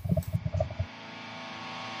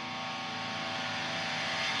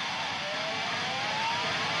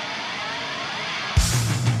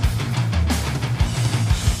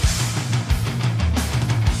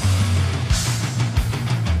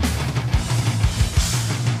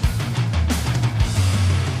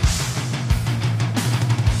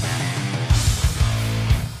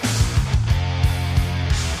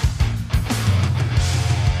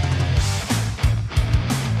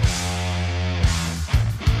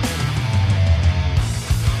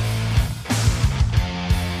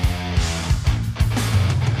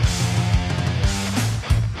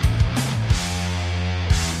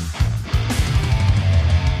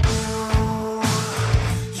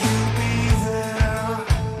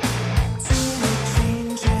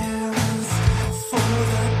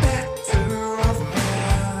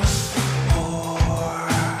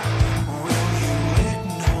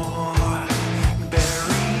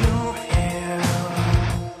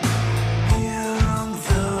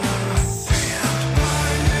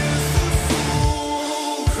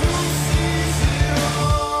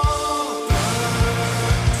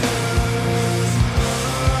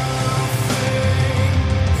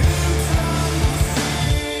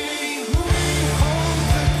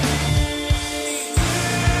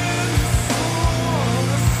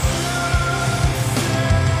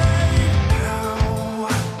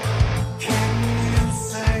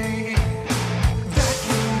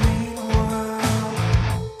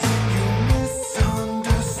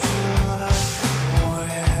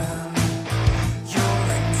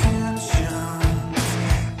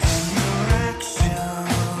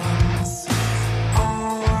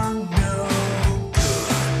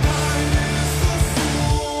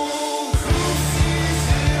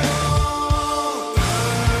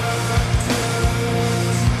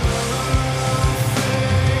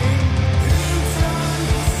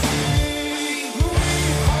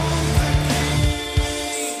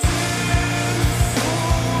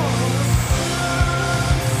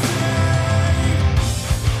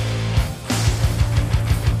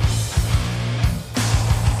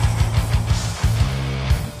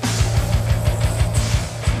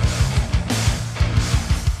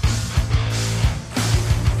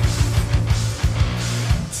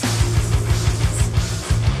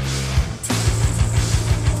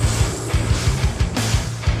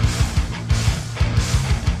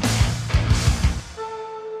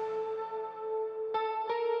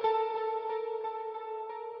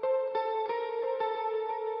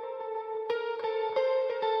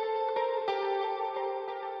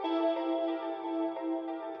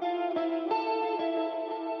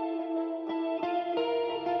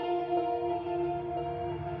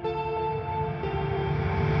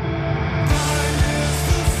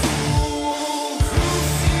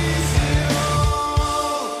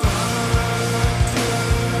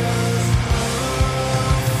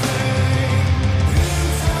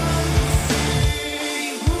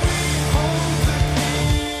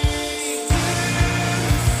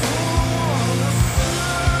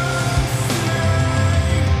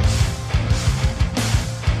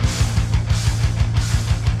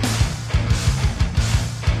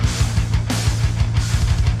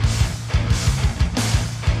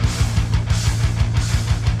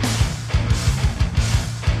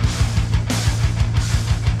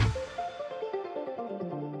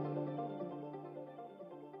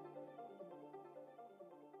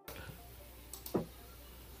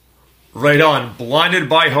 Right on. Blinded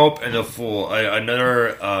by Hope and The Fool.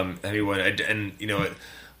 Another heavy one. And, you know,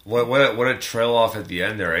 what a trail off at the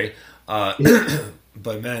end there, eh?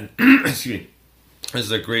 But, man, excuse me. This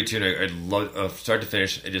is a great tune. I love start to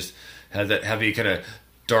finish. It just has that heavy kind of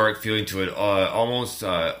dark feeling to it. Almost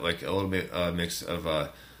like a little bit mix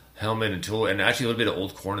of Helmet and Tool, and actually a little bit of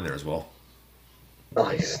Old Corn in there as well.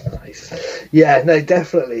 Nice. Yeah, no,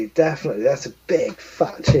 definitely. That's a big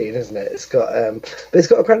fat tune, isn't it? It's got, but it's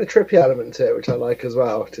got a kind of trippy element to it, which I like as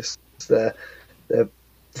well. Just the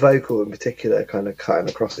vocal in particular, kind of cutting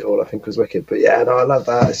across it all, I think was wicked. But yeah, no, I love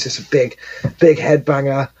that. It's just a big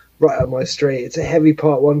headbanger right up my street. It's a heavy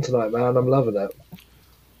part one tonight, man. I'm loving it.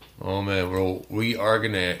 Oh man, well, we are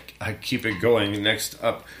gonna keep it going. Next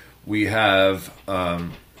up, we have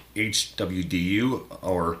HWDU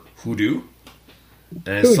or Hoodoo.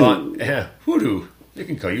 And it's not, yeah, Hoodoo. They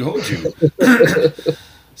can call you Hoju.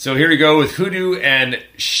 So here we go with Hoodoo and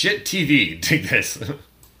Shit TV. Dig this.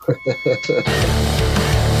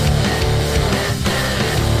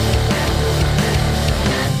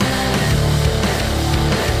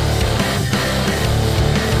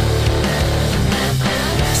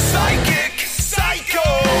 Psychic, psycho,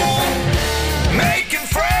 making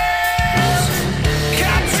friends,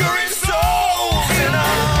 capturing souls in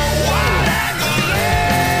a wide angle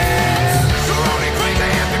lens. Surrounding crazy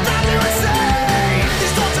and the ground you're insane.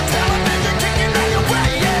 These thoughts of television kicking out your way.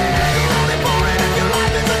 You're only boring if your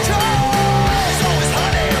life is a choice. Always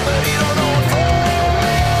honey, but you don't know what for.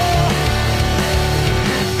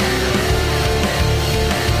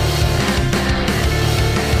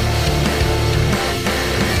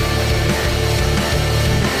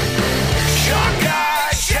 Shark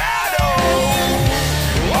eye shadow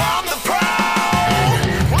on the prowl.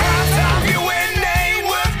 Prime time viewing ain't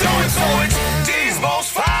worth doing, so it's D's most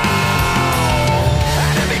foul.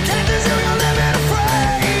 And if he catches you, you'll live in a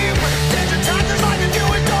frame. Danger charges like you do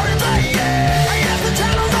in Dory Bay. I guess the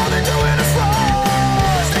channels all they're doing is wrong.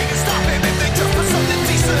 They can stop him if they just put something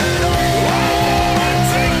decent on.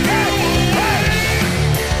 Take care of pain.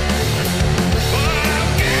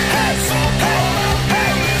 Head so cold,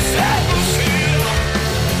 painless atmosphere.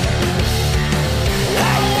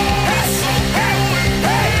 Head so cold with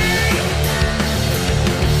pain.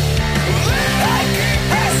 I keep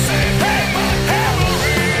pressing pay my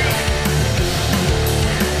cavalry.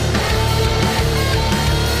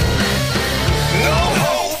 No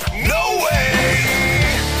hope, no way.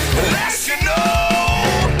 Unless you know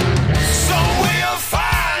some way of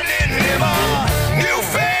finding him a new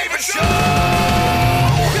favorite show.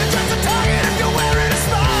 You're just a target if you're wearing a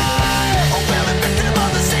smile. A willing victim of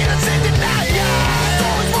the scene that's in denial. It's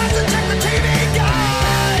always wise to check the TV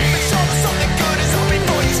guide. Make sure that something good is on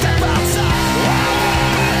before you step outside.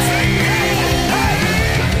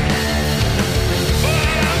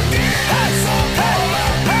 That's so cold,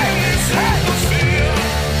 painless atmosphere.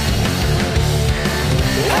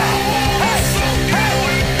 That's so cold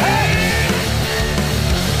with pain.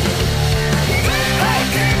 I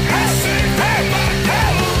keep pressing pay my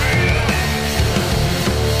cavalry.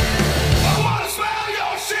 I wanna smell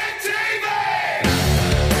your shit TV.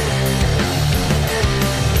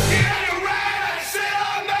 Yeah, you're right, I sit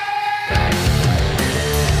on me.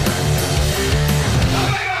 I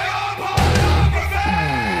make my own pornography.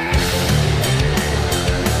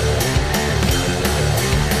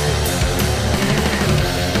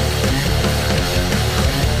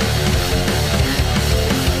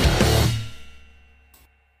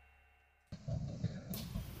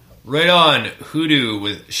 Right on, Hoodoo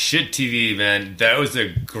with Shit TV, man. That was a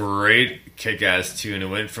great kick-ass tune. It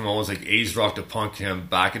went from almost like 80s rock to punk,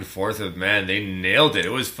 back and forth. Man, they nailed it.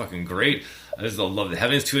 It was fucking great. I just love the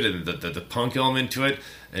heaviness to it and the punk element to it.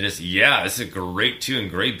 And just, yeah, it's a great tune,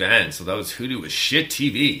 great band. So that was Hoodoo with Shit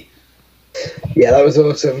TV. Yeah, that was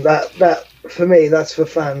awesome. That for me, that's for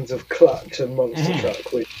fans of Clutch and Monster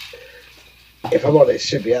Truck, which, if I'm honest,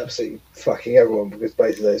 should be absolutely fucking everyone because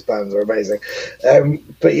both of those bands are amazing.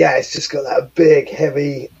 But yeah, it's just got that big,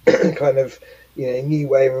 heavy kind of, new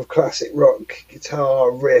wave of classic rock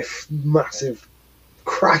guitar riff, massive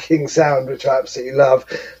cracking sound, which I absolutely love.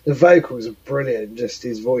 The vocals are brilliant. Just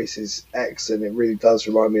his voice is excellent. It really does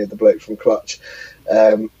remind me of the bloke from Clutch,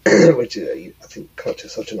 which I think Clutch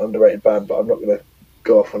is such an underrated band, but I'm not going to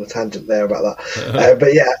go off on a tangent there about that.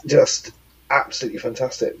 But yeah, just absolutely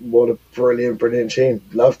fantastic. What a brilliant tune.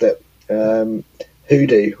 Loved it.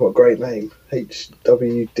 Hoodoo, what a great name.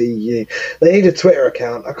 HWDU. They need a Twitter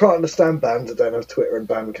account. I can't understand bands that don't have Twitter and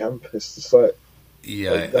Bandcamp. It's just like,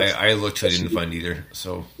 Yeah, I looked, I didn't find either.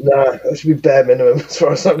 So nah, that should be bare minimum as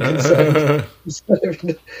far as I'm concerned. So,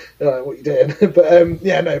 what you doing? But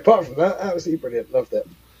yeah, no. Apart from that, absolutely brilliant. Loved it.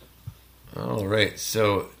 All right.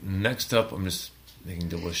 So next up, I'm just making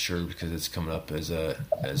double sure because it's coming up as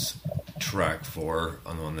track 4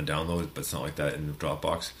 on the download, but it's not like that in the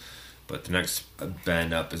Dropbox. But the next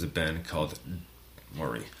band up is a band called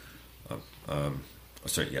Maury.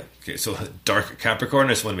 Sorry, yeah. Okay, so Dark Capricorn. I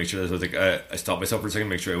just want to make sure that I was like I stopped myself for a second,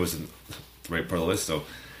 make sure it wasn't the right part of the list. So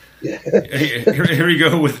Yeah. here we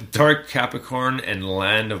go with Dark Capricorn and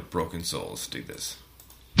Land of Broken Souls. Dig this.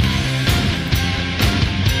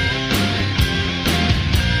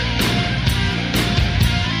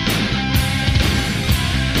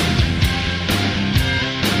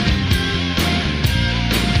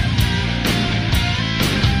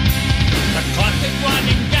 The clock is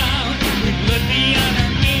winding down, we've lived beyond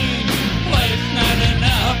our means. Life's not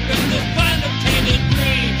enough in this kind of tainted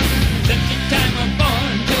dream. Since the time we're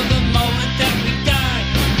born till the moment that we die,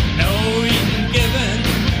 no reason given,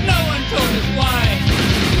 no one told us why.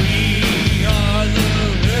 We are the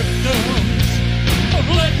victims of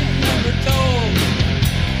legend never told,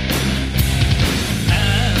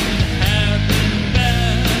 and have been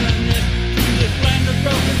banished to this land of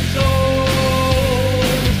broken souls.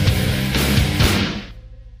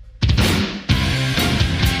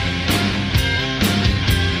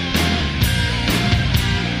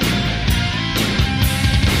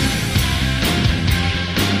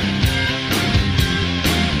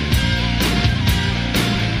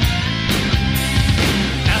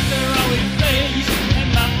 After all we've faced and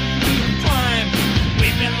mountains we've climbed,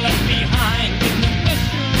 we've been left behind in the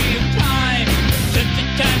mystery of time. Since the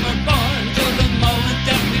time we're born till the moment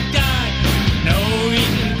that we die, no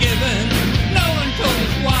reason given, no one told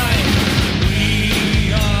us why.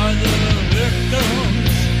 We are the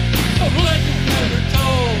victims of legend never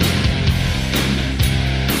told,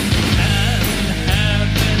 and have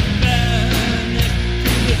been banished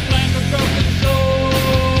to this land of broken souls.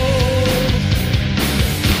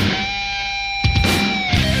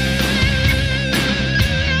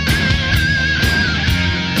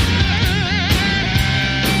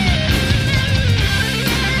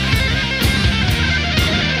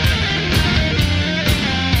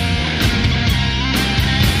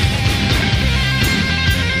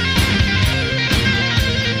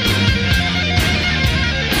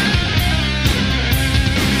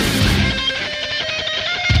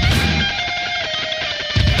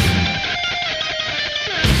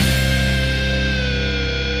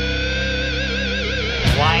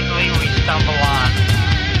 Blindly we stumble on,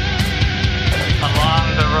 along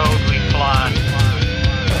the road we plod,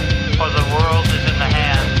 for the world is in the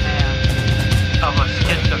hands of a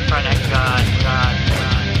schizophrenic God.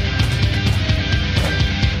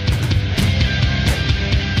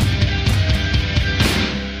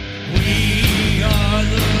 We are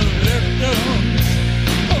the victims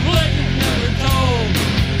of legend never told,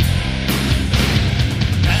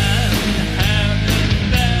 and have been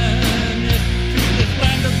banished to this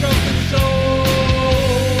land of broken souls.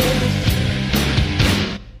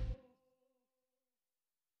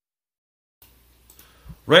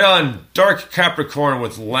 Right on, Dark Capricorn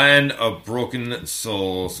with Land of Broken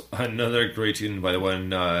Souls. Another great tune by the one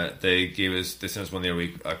they gave us. They sent us one the other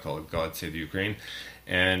week called God Save the Ukraine,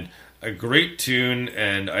 and a great tune.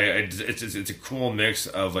 And it's a cool mix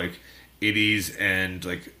of like 80s and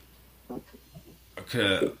like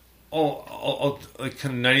all like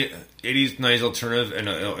kind of 80s 90s alternative and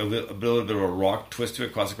a little bit of a rock twist to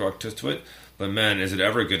it, classic rock twist to it. But man, is it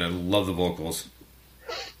ever good? I love the vocals.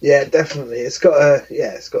 Yeah, definitely. It's got a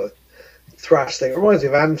thrash thing. It reminds me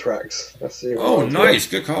of Anthrax. That's the Oh, nice,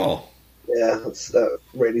 good call. Yeah, that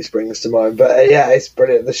really springs to mind. But yeah, it's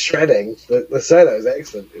brilliant. The shredding, the solo is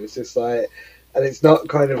excellent. It was just like, and it's not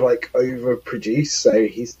kind of like overproduced. So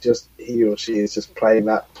he or she is just playing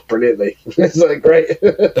that brilliantly. It's like great.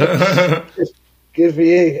 Good for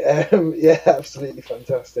you. Yeah, absolutely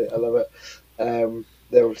fantastic. I love it.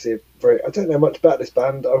 They're obviously I don't know much about this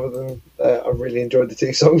band other than I really enjoyed the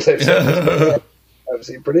 2 songs they've sung.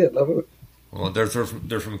 Absolutely brilliant. Love it. Well, they're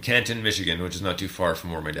from Canton, Michigan, which is not too far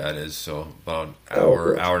from where my dad is. So about an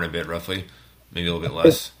good. hour and a bit roughly, maybe a little bit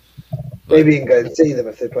less. Maybe you can go and see them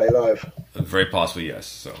if they play live. Very possibly, yes.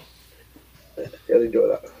 So, You'll enjoy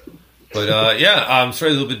that. but yeah, I'm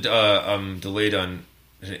sorry, a little bit delayed on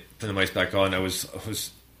putting the mics back on. I was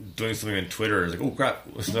doing something on Twitter. I was like, oh crap!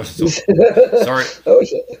 So, sorry. Oh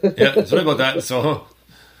shit. Yeah, sorry about that. So,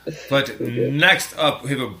 but next up, we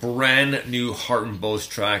have a brand new Heart and Bowes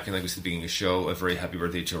track, and like we said at the beginning of the show, a very happy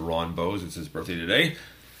birthday to Ron Bowes. It's his birthday today,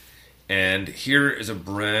 and here is a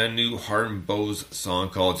brand new Heart and Bowes song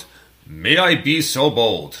called "May I Be So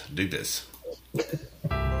Bold." Dig this.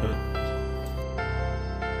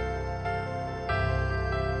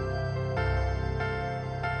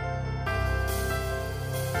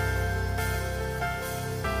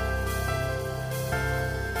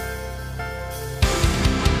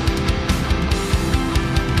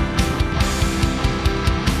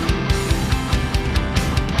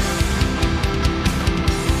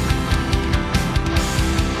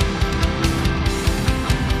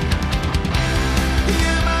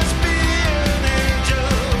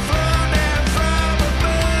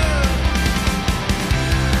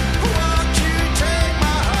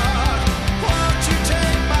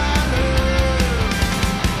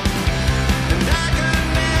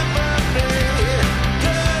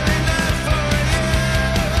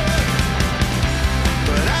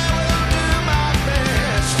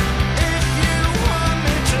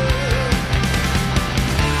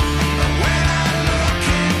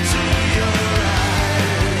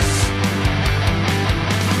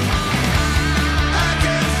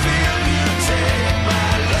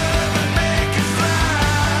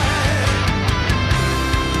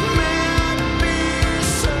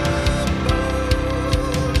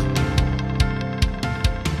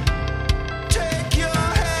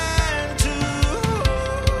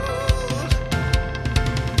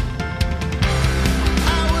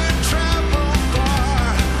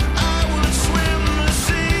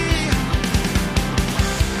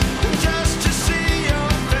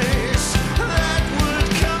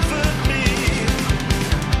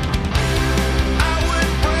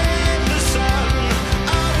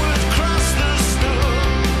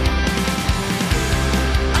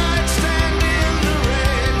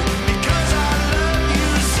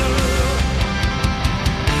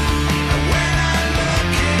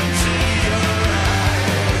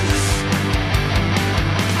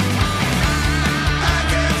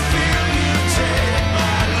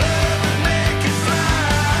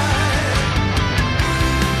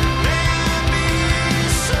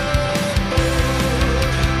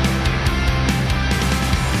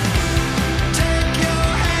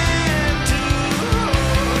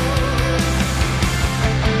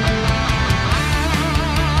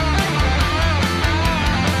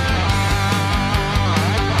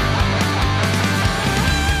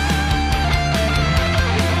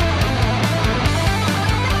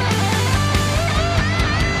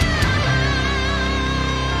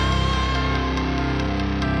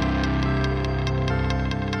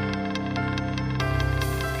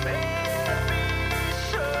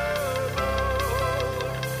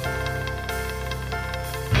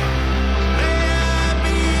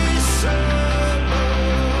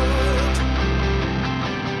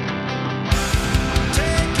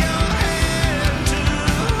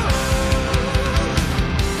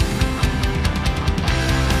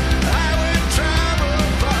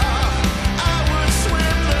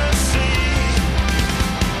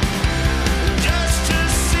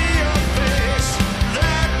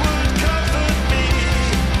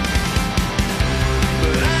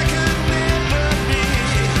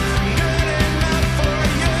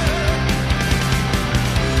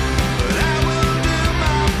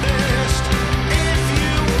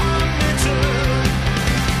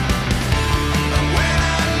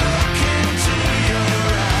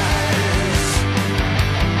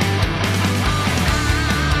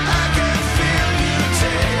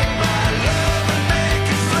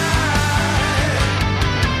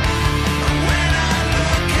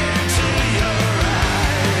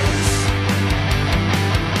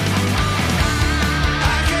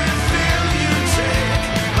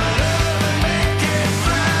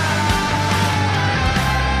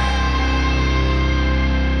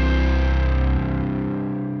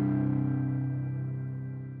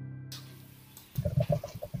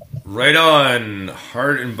 Right on,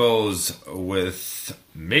 Heart and Bows with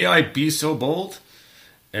May I Be So Bold?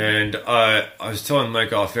 And I was telling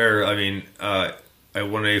Mike off air, I mean,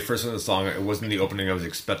 when I first heard the song, it wasn't the opening I was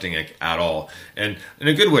expecting at all. And in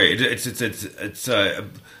a good way, it's a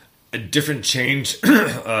different change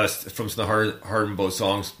from some of the Heart and Bows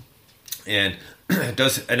songs. And it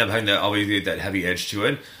does end up having that heavy edge to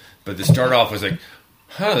it. But the start off was like,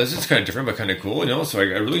 this is kind of different, but kind of cool, you know? So I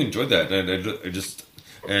really enjoyed that. And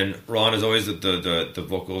and Ron, as always, the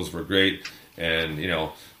vocals were great. And, you know,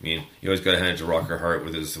 I mean, you always got to hand it to Rocker Hart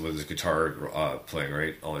with his guitar playing,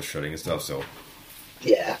 right? All his shredding and stuff, so.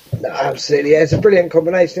 Yeah, no, absolutely. Yeah, it's a brilliant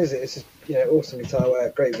combination, isn't it? It's just, awesome guitar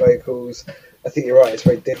work, great vocals. I think you're right, it's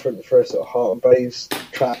very different for a sort of Heart and Bows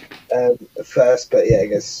track at first, but yeah, it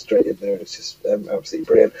goes straight in there and it's just absolutely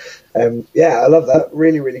brilliant. I love that.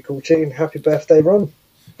 Really, really cool tune. Happy birthday, Ron.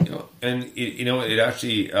 And it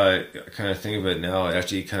actually kind of think of it now. It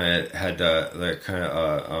actually kind of had that kind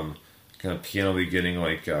of piano beginning,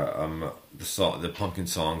 like the Pumpkin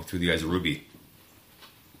song Through the Eyes of Ruby.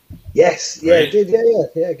 Yes, yeah, Right? it did.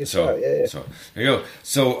 Yeah, good So, shout. Yeah. so there you go.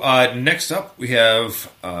 So next up, we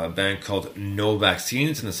have a band called No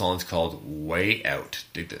Vaccines, and the song is called Way Out.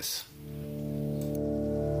 Dig this.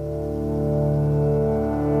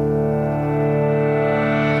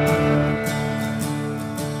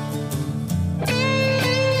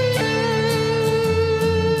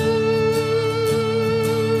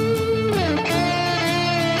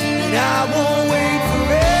 And I won't wait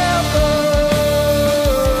forever.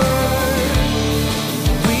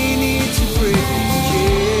 We need to break this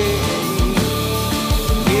chain.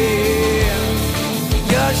 Yeah,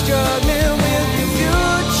 you're struggling with your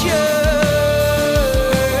future.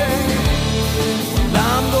 Well,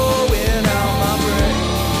 I'm going out my brain.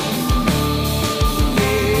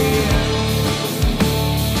 Yeah,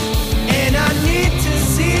 and I need to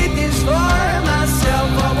see this for myself.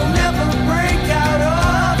 I will never break out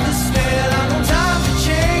of the spell. I know time to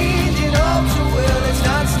change and hope so well. Let's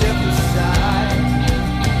not step aside.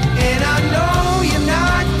 And I know you're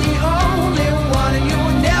not the only one, and you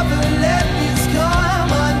will never let this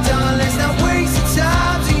come undone. Let's not waste the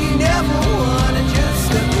time so you never wanna just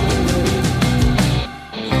step away.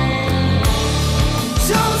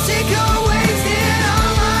 So sick of wasting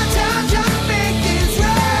all my time trying to make this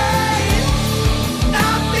right.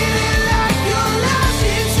 I'm feeling like you're lost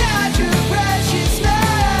inside your precious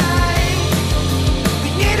light. We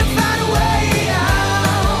need to find a way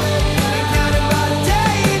out. Ain't counting by the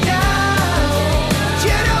day down. But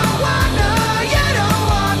you don't wanna know.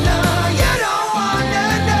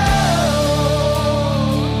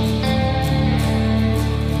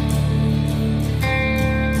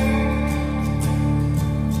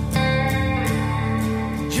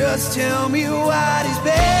 Just tell me what is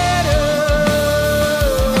better.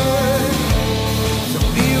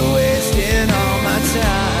 Don't be wasting all my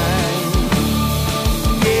time.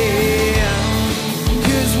 Yeah,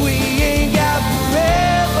 'cause we ain't got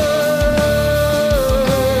forever.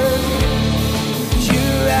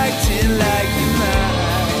 You're acting like you're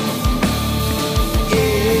mine.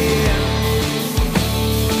 Yeah,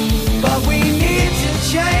 but we need to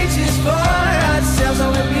change this for ourselves, or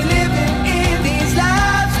we'll be living in these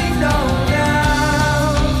lives we know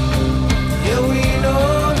now. Yeah, we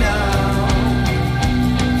know now.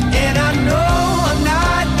 And I know I'm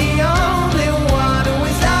not the only one who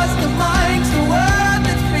has lost the mind to the world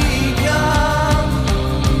that's become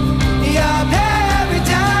your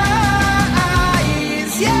paradise.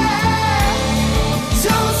 Yeah,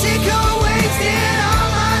 so sick of wasting all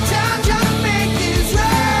my time trying to make this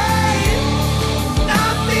right.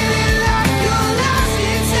 I'm feeling like you're lost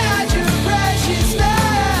inside your precious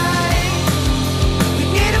light. We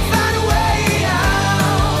need to find a way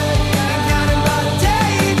out. Ain't counting by the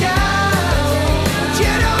day down. But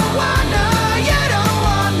you don't wanna know.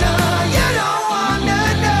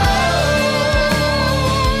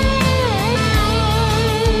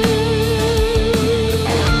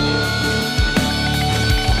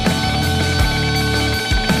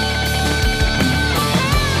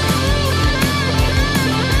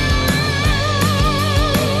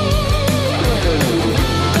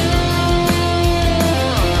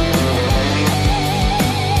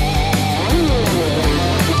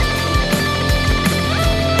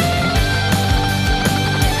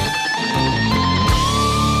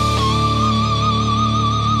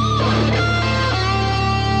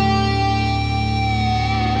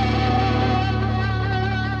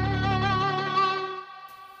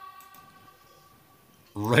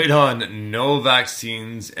 Right on, No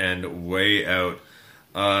Vaccines and Way Out.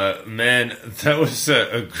 Man, that was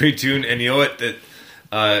a great tune. And you know what?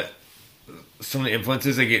 some of the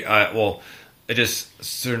influences, like, it just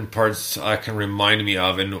certain parts can remind me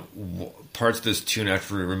of, and parts of this tune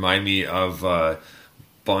actually remind me of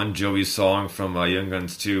Bon Jovi's song from Young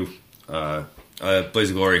Guns 2, Blaze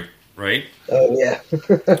of Glory, right? Oh yeah.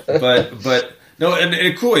 but no,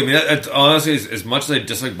 and cool. I mean, that's, honestly, as much as I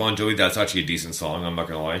dislike Bon Jovi, that's actually a decent song. I'm not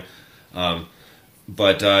gonna lie.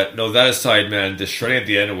 But no, that aside, man, the shredding at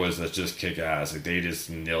the end was just kick ass. Like, they just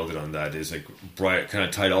nailed it on that. It's like kind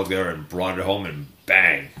of tied it all together and brought it home, and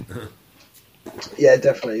bang. Yeah,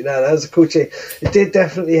 definitely. No, that was a cool tune. It did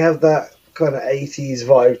definitely have that kind of 80s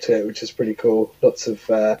vibe to it, which is pretty cool. Lots of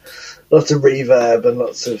reverb and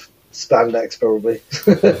lots of spandex, probably.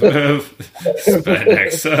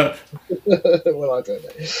 Spandex. Well, I don't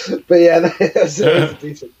know. But yeah, it was a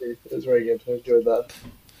decent tune. It was very good. I enjoyed that.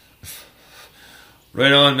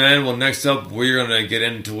 Right on, man. Well, next up, we're going to get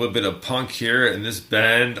into a little bit of punk here. And this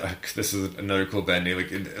band, this is another cool band name.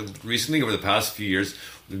 Like, recently, over the past few years,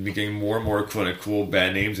 we've been getting more and more kind of cool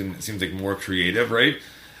band names, and it seems like more creative, right?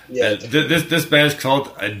 Yeah. This band's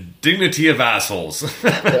called A Dignity of Assholes.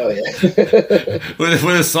 Oh, yeah. with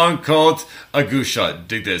a song called A Goose Shot.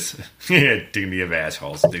 Dig this. Yeah, Dignity of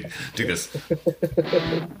Assholes. Dig this.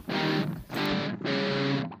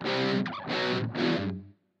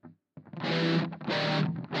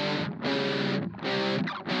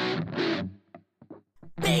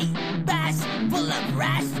 Big bass full of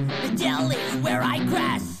rash, the jail is where I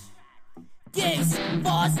crash. Goose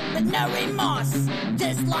force, but no remorse,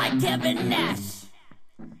 just like Kevin Nash.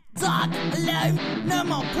 Dark, alone, no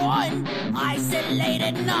more crime,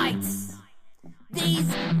 isolated nights. These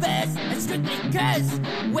birds are strictly cursed,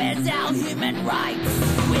 where's our human rights?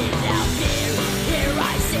 Without fear, here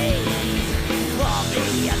I see all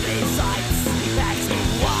the ugly sights. Asking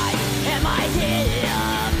why am I here,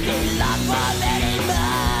 be locked for any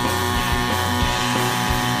more?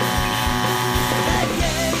 The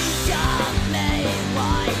goose shot me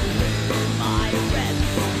right through my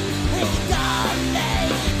ribs. He got me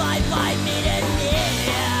by 5 meters near.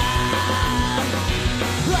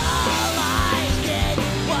 All I did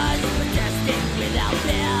was protesting without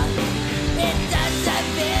fear. It doesn't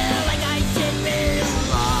feel like I should be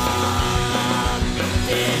locked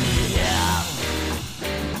in here.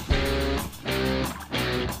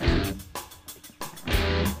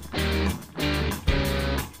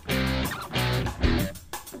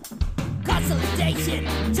 Consolidation,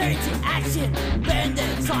 turn to action, burn the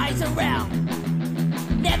ties around.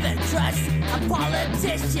 Never trust a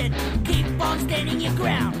politician, keep on standing your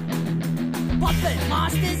ground. Puppet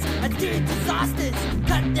masters are due disasters,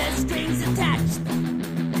 cut the strings attached.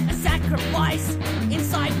 A sacrifice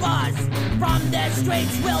inside bars, from the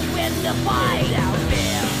streets will win the fight. Without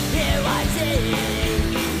fear, here I see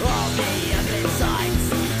all the ugly sights.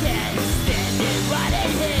 Can't stand it right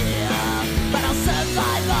in here, but I'll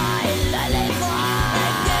survive, I lullaby. The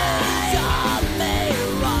goose shot me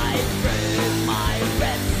right through my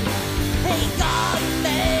ribs. He got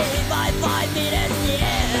me by 5 meters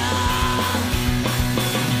near.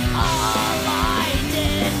 All I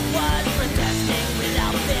did was protesting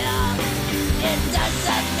without fear. It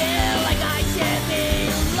doesn't feel like I should be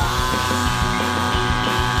locked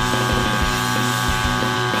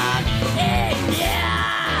in here.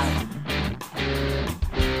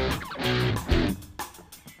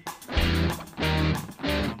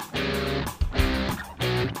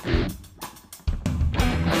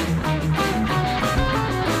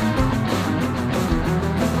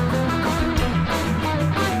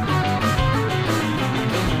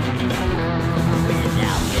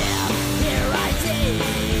 Without fear, here I see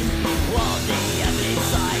all the ugly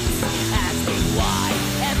sights. Asking why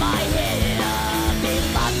am I here? Be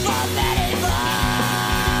locked for many more.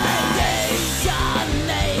 And they shot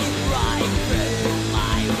me right through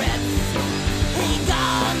my ribs. He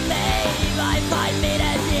got me by 5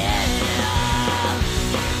 meters here.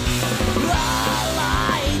 All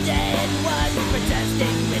I did was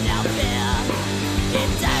protesting without fear.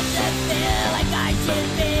 It doesn't feel like I should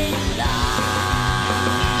be locked.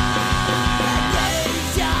 They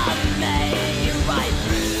shot me right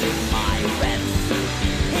through my ribs.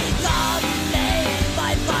 He got me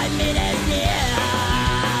by 5 meters here.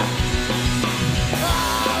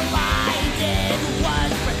 All I did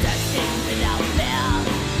was protesting without fear.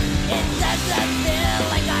 It doesn't feel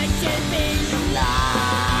like I should be locked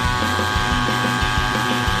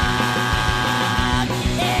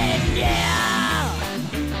in here.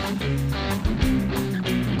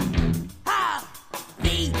 Ha!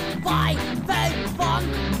 The fight bomb.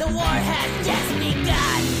 The war has just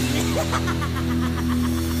begun.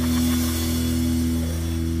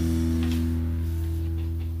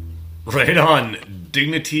 Right on.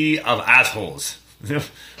 Dignity of Assholes.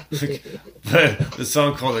 the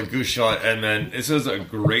song called A Goose Shot, and man, this is a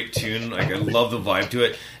great tune. Like, I love the vibe to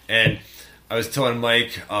it. And I was telling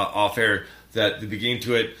Mike off air that the beginning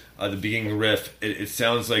to it, the beginning riff, it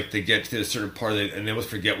sounds like they get to a certain part of it and they almost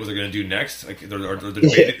forget what they're going to do next. Like they're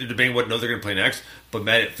debating what note they're going to play next. But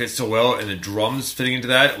man, it fits so well, and the drums fitting into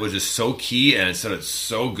that was just so key, and it sounded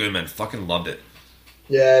so good, man. Fucking loved it.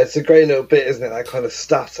 Yeah, it's a great little bit, isn't it? That kind of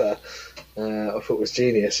stutter. I thought was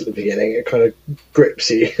genius at the beginning. It kind of grips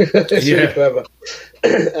you. It's really clever.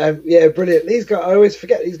 Yeah, brilliant. These guys, I always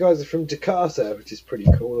forget these guys are from Jakarta, which is pretty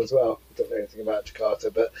cool as well. I don't know anything about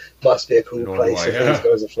Jakarta, but must be a cool place if these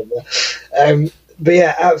guys are from there. But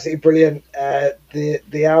yeah, absolutely brilliant.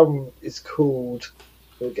 The album is called,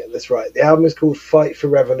 we'll get this right, the album is called Fight for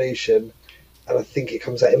Revolution, and I think it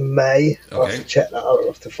comes out in May. I'll have to check that out. I'll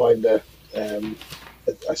have to find a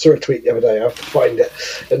I saw a tweet the other day. I have to find it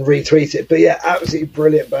and retweet it. But yeah, absolutely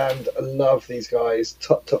brilliant band. I love these guys.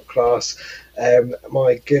 Top class.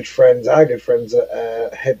 My good friends, our good friends at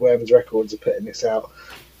Headworms Records are putting this out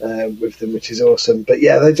with them, which is awesome. But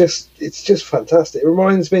yeah, it's just fantastic. It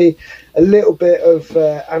reminds me a little bit of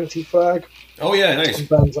Anti-Flag. Oh yeah, nice.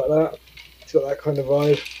 Bands like that. It's got that kind of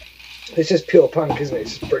vibe. It's just pure punk, isn't it?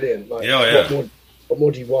 It's just brilliant. Like, what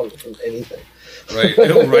more do you want from anything? Right,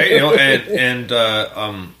 right, and I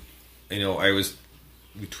was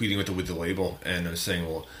tweeting with the label, and I was saying,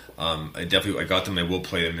 well, I got them, I will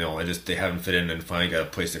play them. They haven't fit in, and finally got a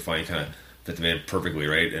place to finally kind of fit them in perfectly,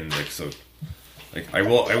 right? And I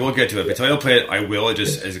will get to it. If I tell you I'll play it, I will. It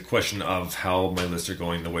just as a question of how my lists are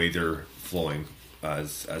going, the way they're flowing,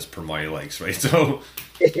 as per my likes, right? So,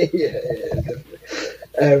 yeah,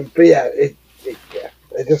 definitely. But yeah,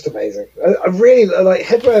 it's just amazing. I really like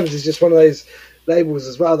Headworms. Is just one of those labels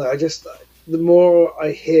as well that the more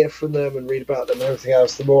I hear from them and read about them and everything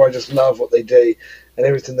else, the more I just love what they do, and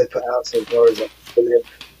everything they put out so far is like brilliant.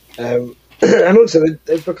 And also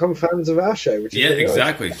they've become fans of our show, which is really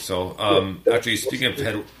exactly. Nice. So actually, speaking of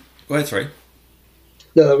go ahead, sorry.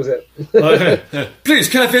 No, that was it. Please,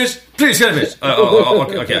 can I finish? Okay,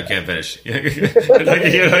 I can't finish.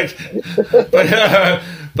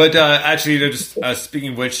 But actually, just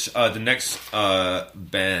speaking of which, the next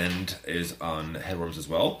band is on Headworms as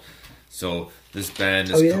well. So this band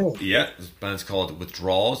is this band's called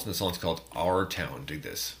Withdrawals, and the song's called Our Town. Dig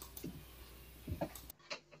this.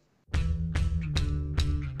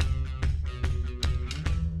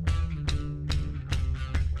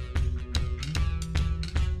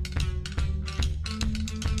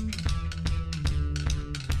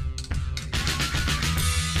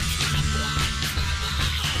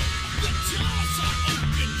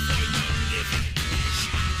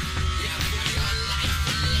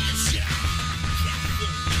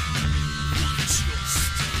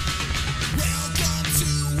 Welcome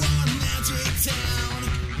to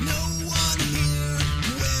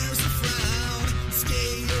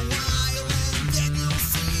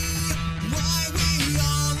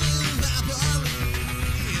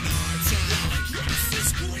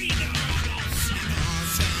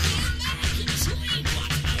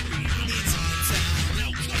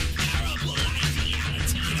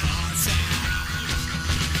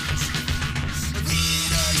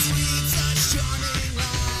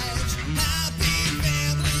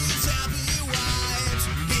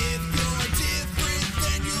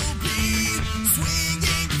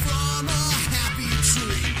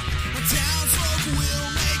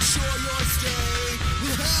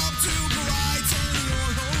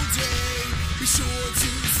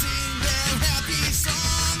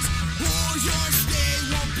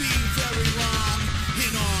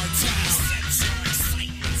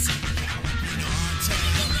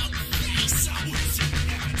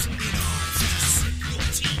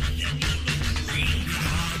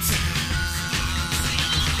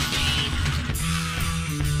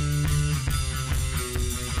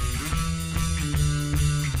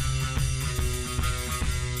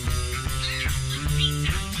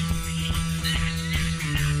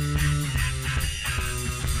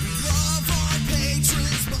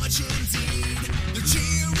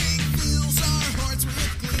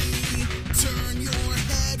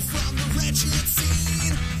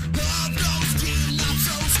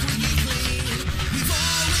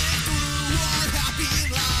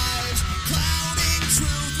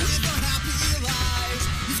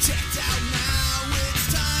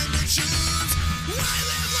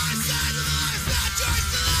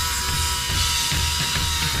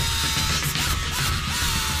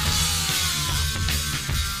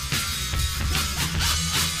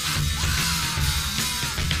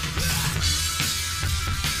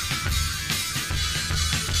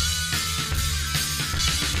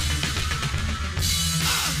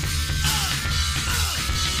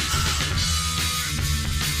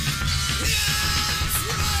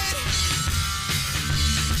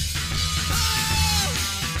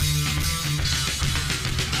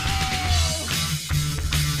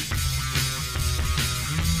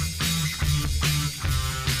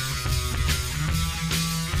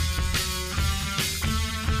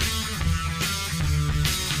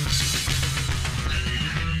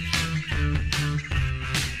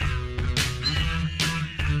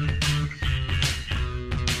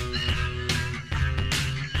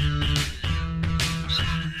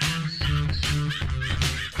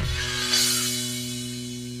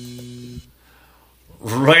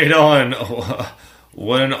Right on.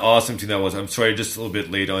 What an awesome tune that was. I'm sorry, just a little bit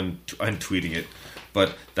late on tweeting it,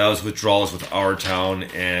 but that was Withdrawals with Our Town,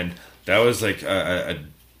 and that was like a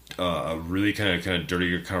really kind of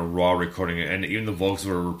dirty, kind of raw recording, and even the vocals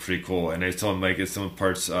were pretty cool. And I saw Mike get some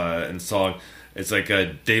parts in the song. It's like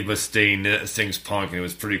Dave Mustaine sings punk, and it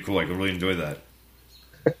was pretty cool. I could really enjoy that.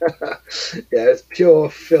 Yeah, it's pure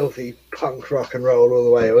filthy punk rock and roll all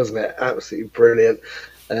the way, wasn't it? Absolutely brilliant.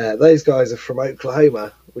 Those guys are from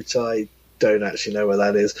Oklahoma, which I don't actually know where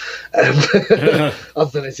that is,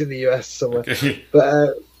 other than it's in the US somewhere. Okay.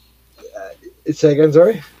 But say again,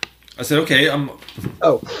 sorry. I said okay.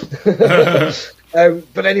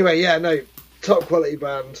 But anyway, yeah, no, top quality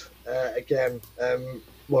band. Again,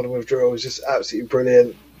 Modern Withdrawal was just absolutely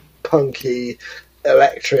brilliant, punky,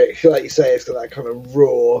 electric. Like you say, it's got that kind of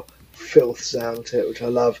raw filth sound to it, which I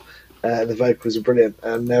love. The vocals are brilliant,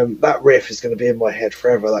 and that riff is going to be in my head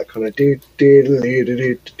forever. That kind of do do do do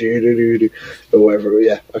do do do do or whatever.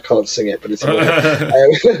 Yeah, I can't sing it, but it's.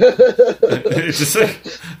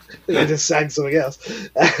 I just sang something else.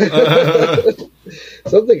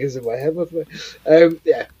 Something is in my head, wasn't it?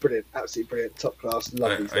 Yeah, brilliant, absolutely brilliant, top class,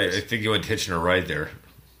 lovely. I think you went hitching a ride there.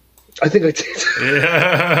 I think I did.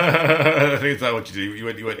 Yeah, I think it's not what you do. You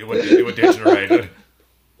went hitching a ride.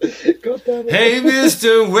 God damn it. Hey,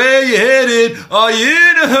 mister, where you headed? Are you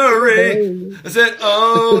in a hurry? I said,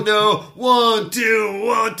 oh no, 1, 2,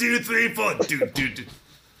 1, 2, 3, 4, do.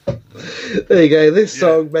 There you go. This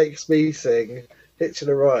song makes me sing Hitching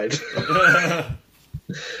a Ride.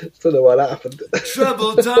 Don't know why that happened.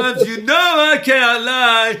 Troubled times, you know I can't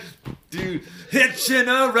lie. Dude, hitching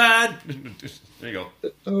a ride. There you go.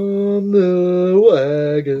 On the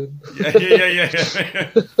wagon. Yeah.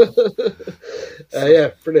 Yeah,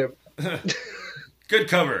 brilliant. Good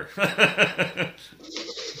cover.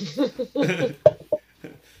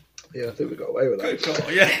 Yeah, I think we got away with that. Good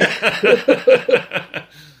call, yeah.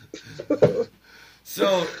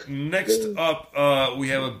 So, next up, we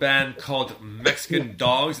have a band called Mexican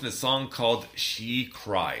Dogs and a song called She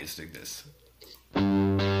Cries. Dig this.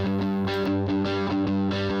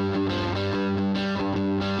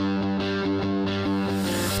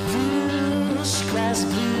 Class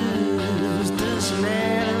blues, doesn't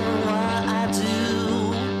matter what I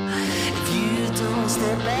do. If you don't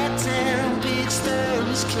step back down, big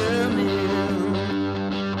storms coming.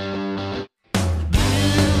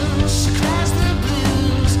 Blues, class the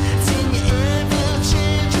blues, it's in your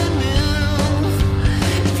ever-changing move.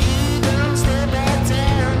 If you don't step back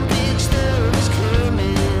down, big storms coming.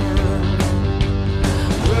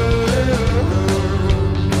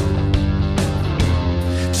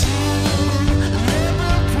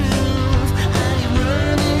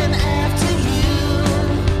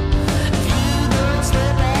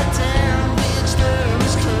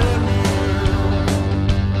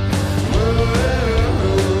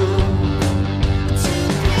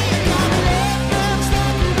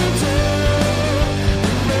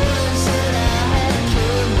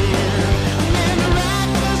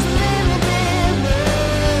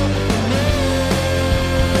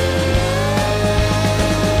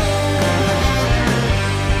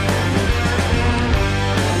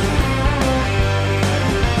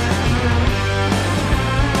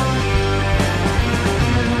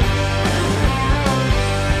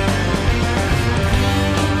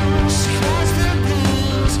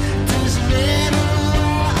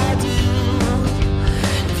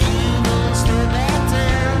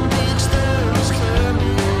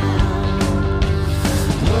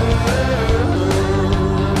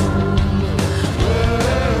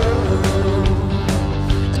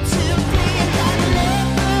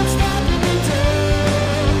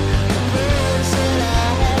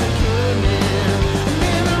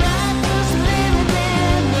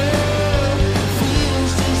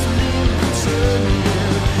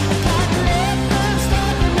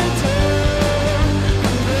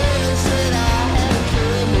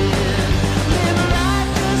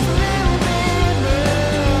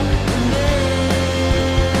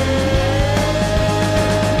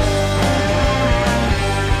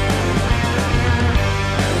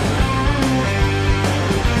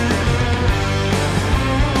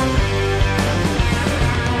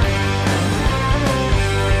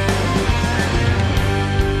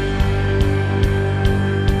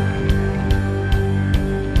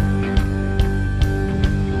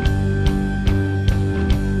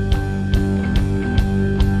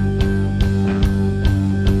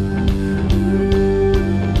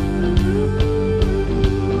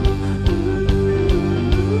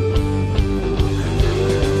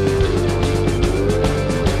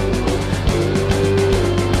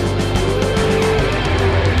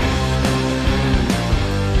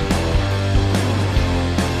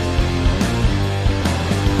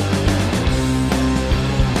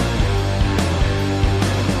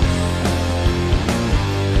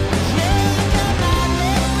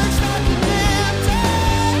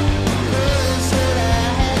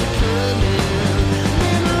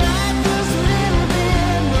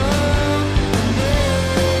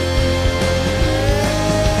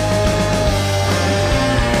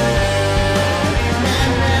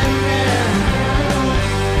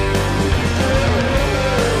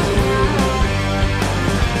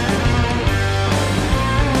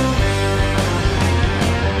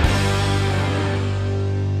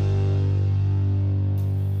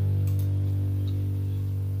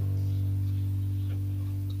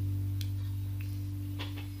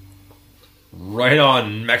 Right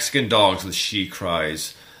on, Mexican Dogs with She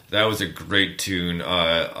Cries. That was a great tune.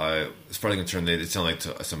 As far as I'm concerned, they sound like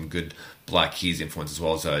some good Black Keys influence, as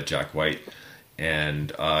well as Jack White.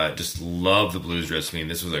 And just love the Blues Dress. I mean,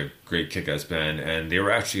 this was a great kick-ass band. And they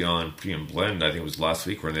were actually on Premium Blend, I think it was last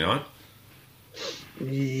week. Were they on?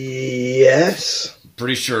 Yes.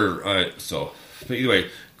 Pretty sure. But either way,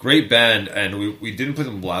 great band. And we didn't put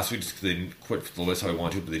them last week just because they didn't quite fit the list how we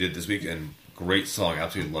wanted to, but they did this week. And great song.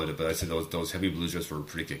 Absolutely loved it. But I said those heavy blues dress were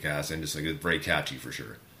pretty kick-ass and just like very catchy for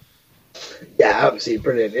sure. Yeah, absolutely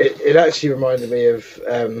brilliant. It actually reminded me of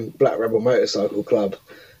Black Rebel Motorcycle Club,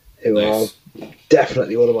 who are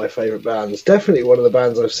definitely one of my favourite bands. Definitely one of the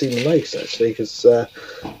bands I've seen the most, actually, because,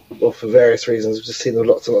 well, for various reasons, I've just seen them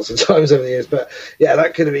lots and lots of times over the years. But yeah,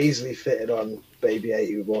 that could have easily fitted on Baby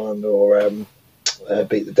 81 or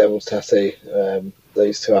Beat the Devil's Tattoo.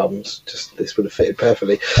 Those two albums, this would have fitted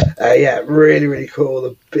perfectly. Yeah, really, really cool.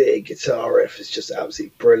 The big guitar riff is just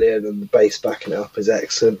absolutely brilliant, and the bass backing it up is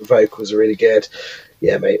excellent. The vocals are really good.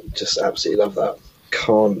 Yeah, mate, just absolutely love that.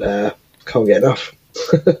 Can't get enough.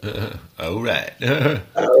 All right.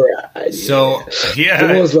 All right. So,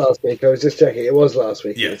 yeah. It was last week. I was just checking. It was last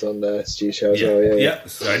week. Yeah. It was on the Stu show as well. Yeah.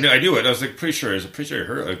 So I knew it. I was like pretty sure I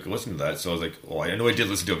heard. I listened to that. So I was like, well, I know I did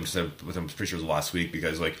listen to him. Just with him, pretty sure it was last week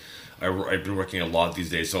because like I've been working a lot these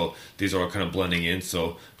days, so these are all kind of blending in.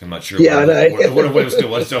 So I'm not sure. Yeah, what it was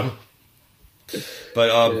doing. So.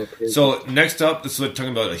 But so next up, this is like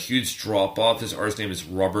talking about a huge drop off. This artist's name is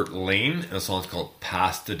Robert Lane, and the song's called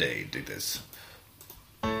 "Past the Day." Dig this.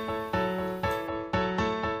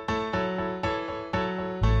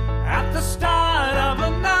 At the start of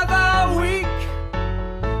another week,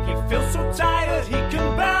 he feels so tired he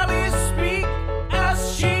can barely speak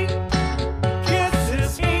as she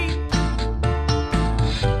kisses heat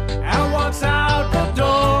and walks out the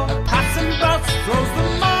door. A passing bus throws the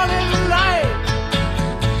morning light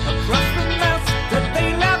across the mess that they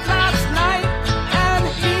left last night, and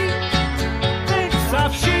he thinks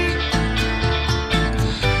of she.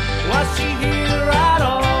 Was she here at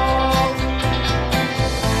all?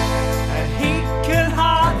 Can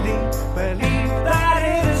hardly believe that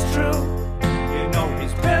it is true. You know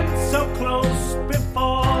he's been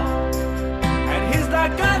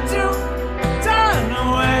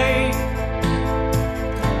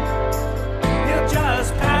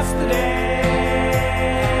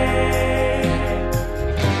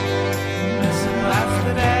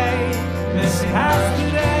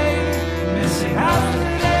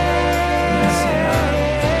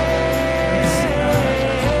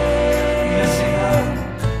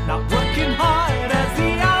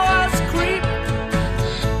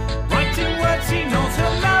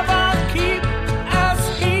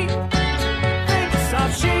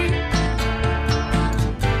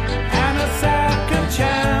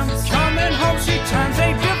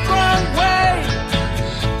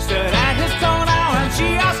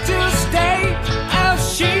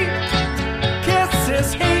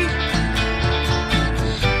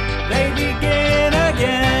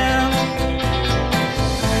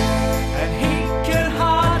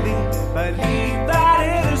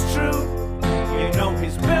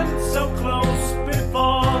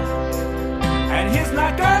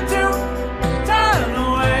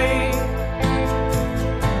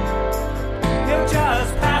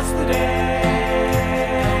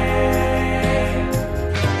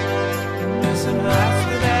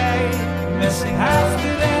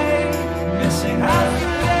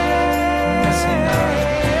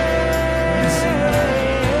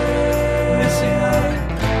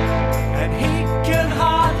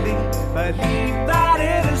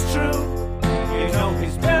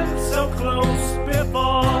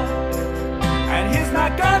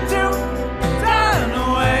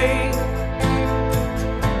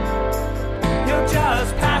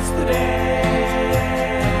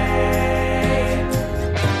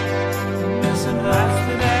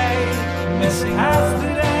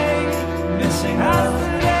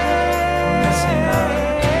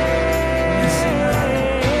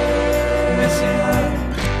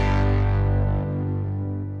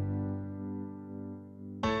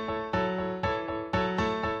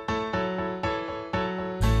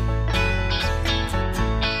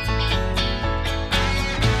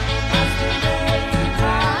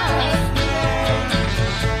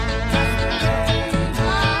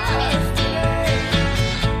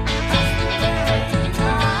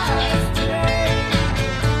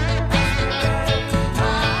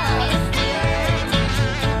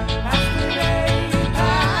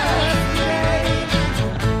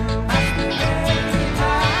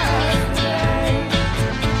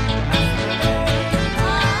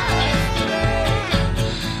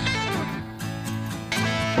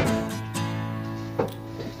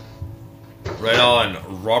Right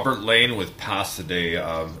on. Robert Lane with Pass Today.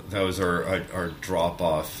 That was our drop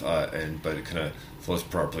off, but it kind of flows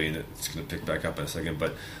properly, and it's going to pick back up in a second.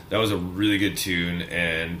 But that was a really good tune,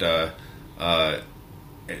 and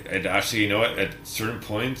it actually, you know what, at certain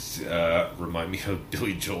points, remind me of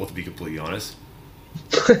Billy Joel, to be completely honest.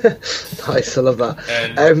 Nice, I love that.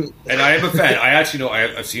 And I am a fan. I actually know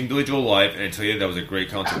I've seen Billy Joel live, and I tell you that was a great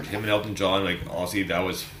concert. Him and Elton John, like honestly, that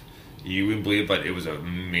was, you wouldn't believe it, but it was an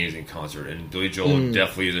amazing concert. And Billy Joel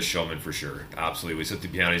definitely is a showman for sure. Absolutely, we sit at the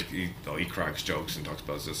piano, he cracks jokes and talks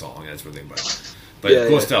about the song. That's what they but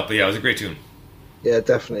cool stuff. But yeah, it was a great tune. Yeah,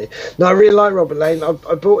 definitely. No, I really like Robert Lane. I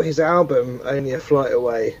bought his album Only a Flight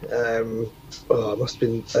Away. It must have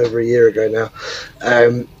been over a year ago now.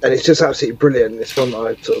 And it's just absolutely brilliant. It's one that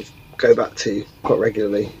I sort of go back to quite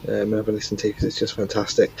regularly and have a listen to because it's just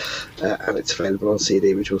fantastic. And it's available on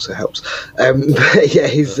CD, which also helps. But yeah,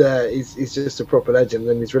 he's just a proper legend,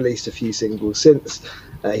 and he's released a few singles since.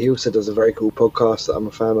 He also does a very cool podcast that I'm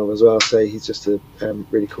a fan of as well, so he's just a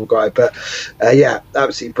really cool guy. But yeah,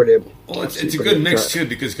 absolutely brilliant. Well, it's a good mix too,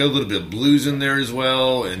 because it's got a little bit of blues in there as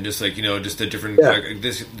well, and just like, you know, just the different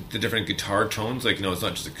the different guitar tones. Like, you know, it's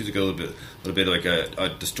not just acoustic, a little bit like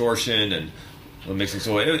a distortion and a mixing.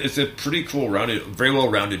 So it's a pretty cool very well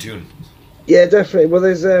rounded tune. Yeah, definitely. Well,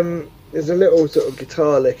 there's a little sort of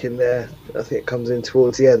guitar lick in there. I think it comes in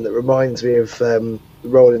towards the end that reminds me of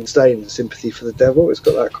Rolling Stones' "Sympathy for the Devil." It's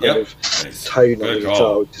got that kind of tone on the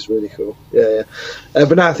guitar, which is really cool. Yeah.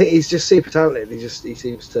 But no, I think he's just super talented. He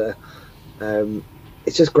seems to.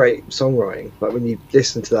 It's just great songwriting. Like when you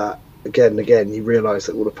listen to that again and again, you realise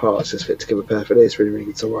that all the parts just fit together perfectly. It's really, really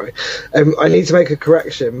good songwriting. I need to make a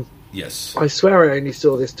correction. Yes. I swear I only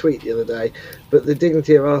saw this tweet the other day, but the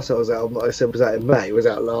Dignity of Arseholes album that I said was out in May was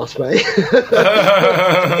out last May.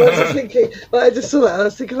 I was just thinking, I just saw that and I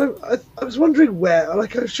was thinking, I was wondering where,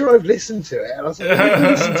 like, I'm sure I've listened to it, and I was like,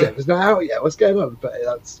 I've listened to it, it's not out yet, what's going on? But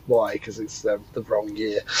that's why, because it's the wrong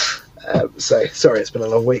year. So sorry, it's been a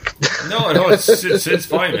long week. No, it's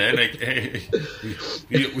fine, man. Like, hey,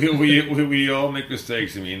 we all make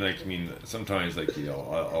mistakes. I mean, sometimes, like, you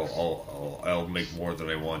know, I'll make more than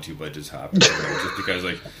I want to, but it just happens. You know, just because,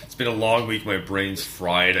 like, it's been a long week, my brain's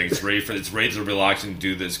fried. Like, it's ready to relax and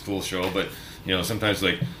do this cool show. But you know, sometimes,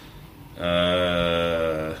 like,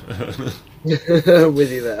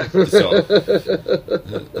 with you there. So,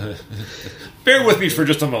 bear with me for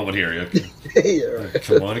just a moment here. Okay? Yeah,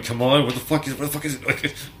 right. Come on. What the fuck is it?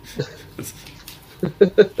 Like,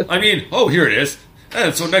 I mean, here it is.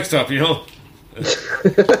 And so next up, you know,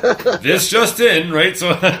 this just in, right?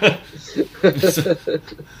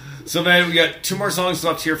 So man, we got 2 more songs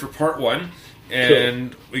left here for part 1.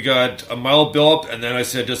 And we got a mild build up, and then I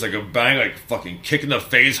said just like a bang, like fucking kick in the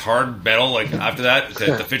face, hard metal, like after that,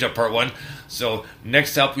 to finish up part 1. So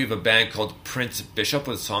next up, we have a band called Prince Bishop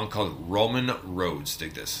with a song called Roman Roads.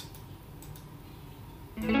 Dig this.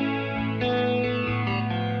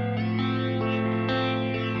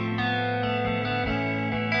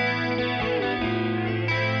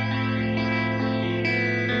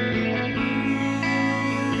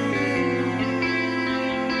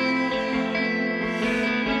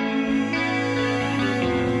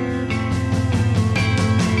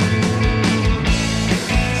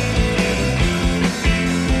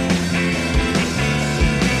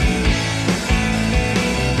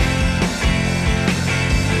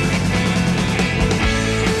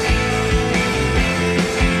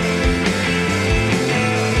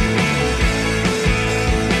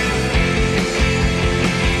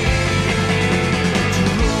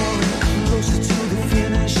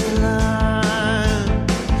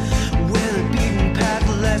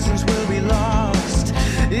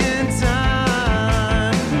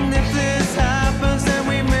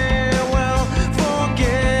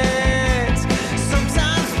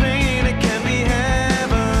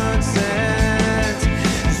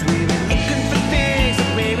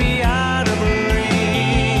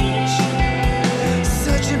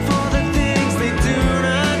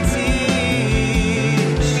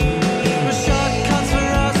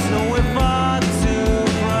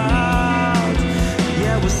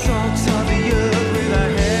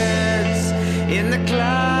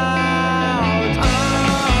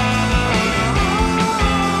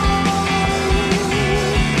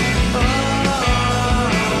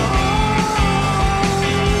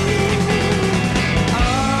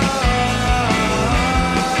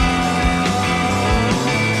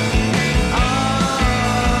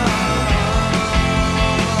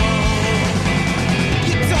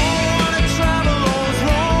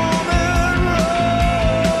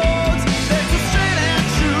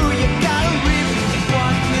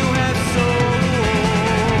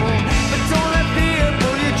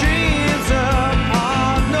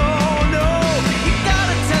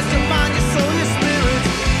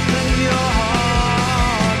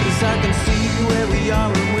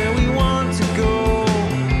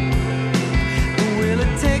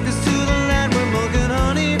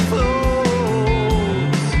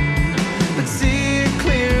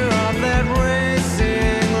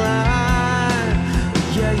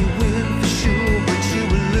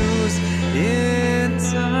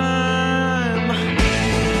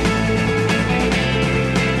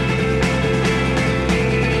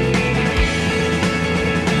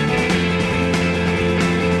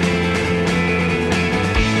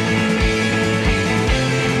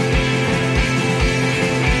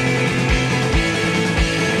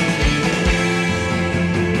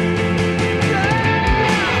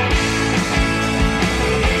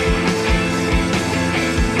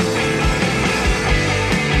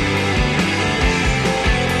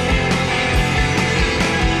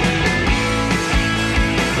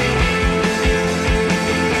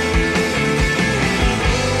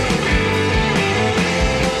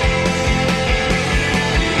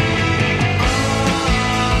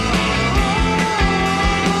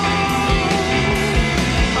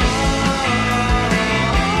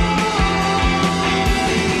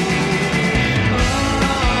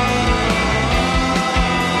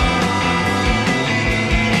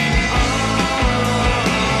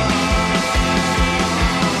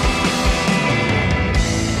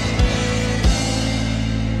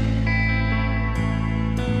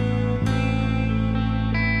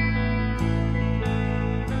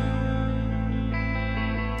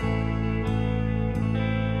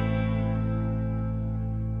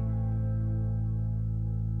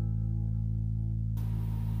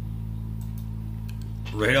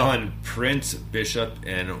 Right on, Prince Bishop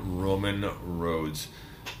and Roman Rhodes.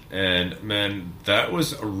 And man, that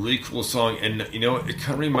was a really cool song. And you know, it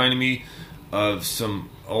kind of reminded me of some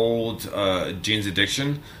old Jane's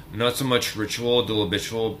Addiction. Not so much Ritual, the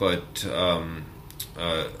Habitual, but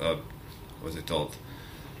what was it called?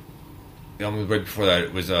 Right before that,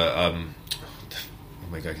 it was oh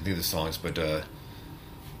my god, I can think of the songs, but the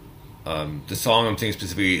song I'm thinking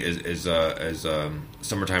specifically is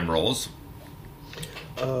Summertime Rolls.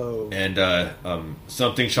 Oh. And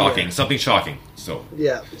Something Shocking. Something Shocking. So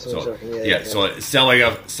Yeah. So it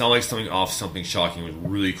sounded like something off Something Shocking. It was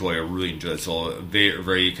really cool. I really enjoyed it. So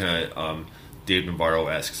very kind of Dave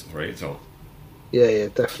Navarro-esque, right? So yeah,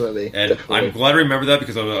 definitely. and definitely. I'm glad I remember that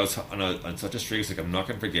because I was on such a streak. It's like I'm not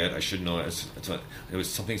going to forget. I should know it. It was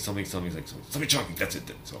something like Something Shocking. That's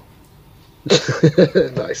it. So.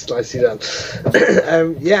 Nicely done.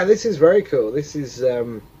 Yeah, this is very cool. This is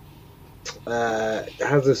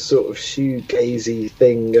has a sort of shoegazy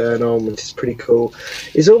thing going on, which is pretty cool.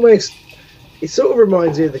 It sort of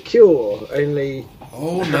reminds me of The Cure, only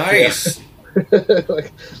Oh, nice.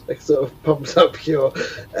 like sort of pumps up Cure,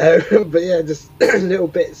 but yeah, just little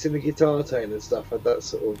bits in the guitar tone and stuff had that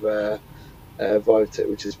sort of vibe to it,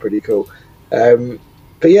 which is pretty cool.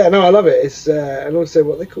 But yeah, no, I love it. It's and also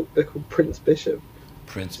what they're called Prince Bishop.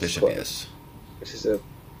 Prince Bishop, yes. Which is a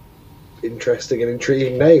interesting and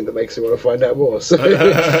intriguing name that makes me want to find out more. So,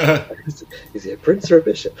 is he a prince or a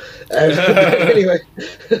bishop? Anyway,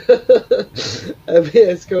 yeah,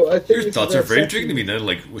 it's cool. I think Your thoughts are very intriguing to me. Then,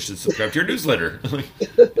 like, we should subscribe to your newsletter.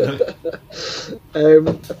 I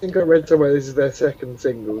think I read somewhere this is their second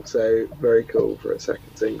single, so very cool for a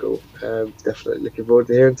second single. Definitely looking forward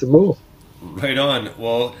to hearing some more. Right on.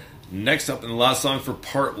 Well, next up, and the last song for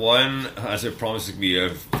part one, as I promised, it to be a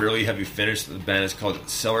fairly heavy finish. The band is called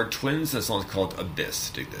Cellar Twins. The song is called Abyss.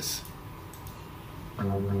 Dig this.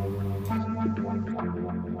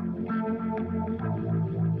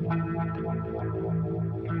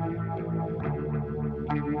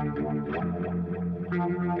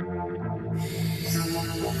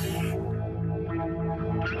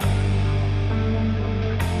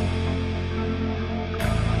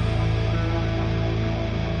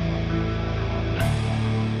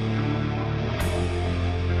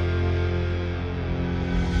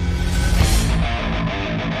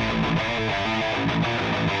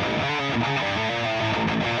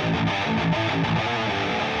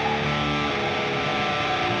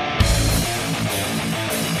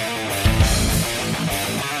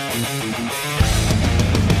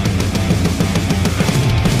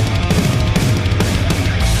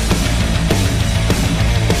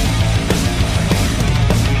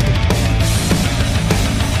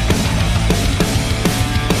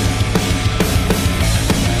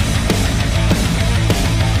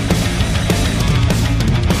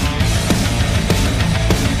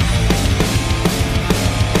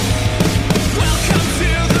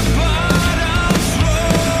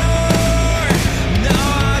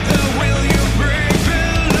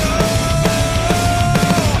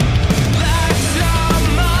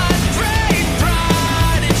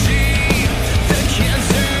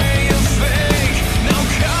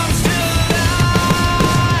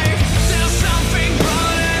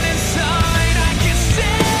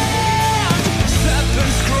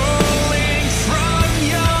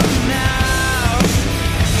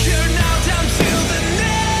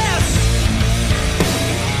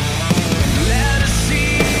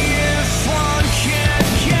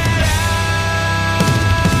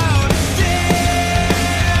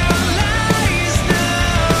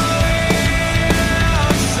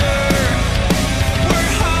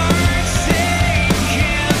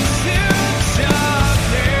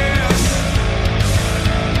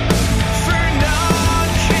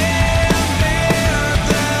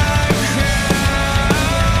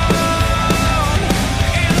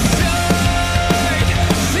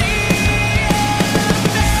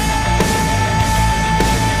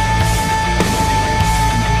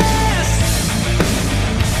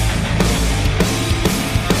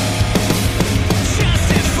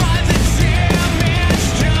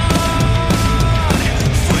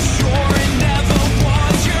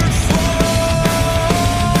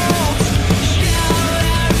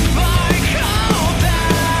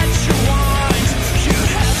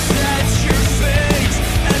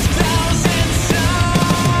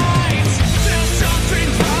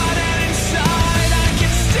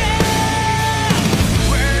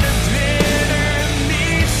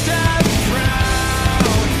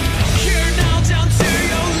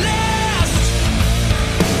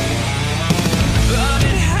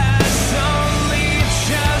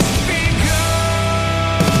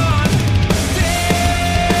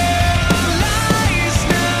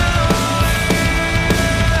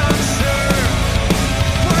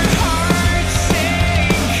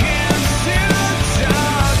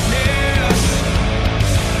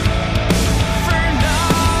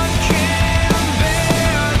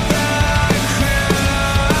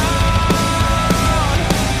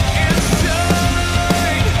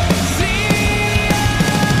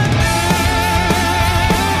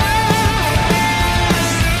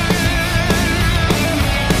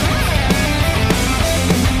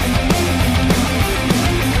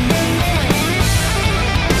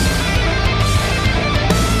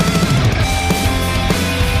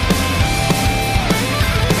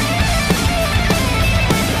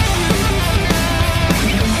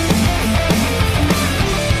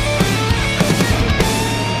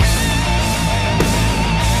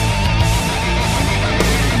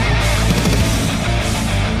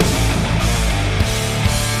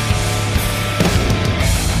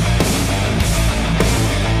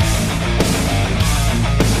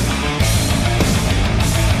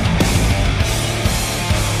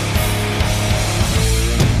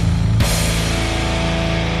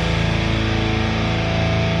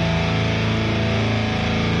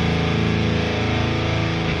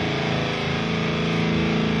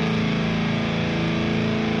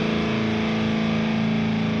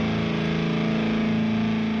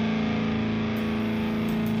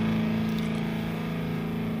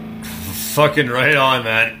 Fucking right on,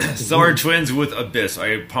 man. Summer Twins with Abyss.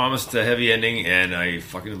 I promised a heavy ending, and I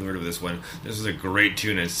fucking delivered with this one. This is a great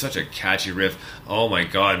tune, and it's such a catchy riff. Oh my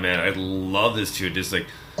god, man, I love this tune. Just like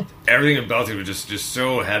everything about it was just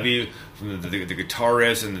so heavy. From the guitar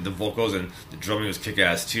riffs and the vocals, and the drumming was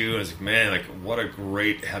kick-ass too. And it's like, man, like what a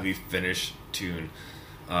great heavy finish tune,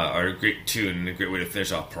 or a great tune, and a great way to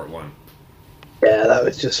finish off part one. Yeah, that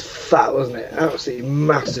was just fat, wasn't it? Absolutely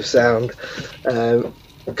massive sound.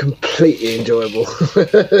 Completely enjoyable.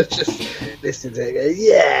 Just listening to it, go,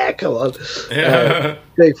 yeah, come on. Yeah.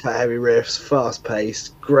 Big fat heavy riffs, fast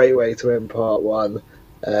paced, great way to end part one.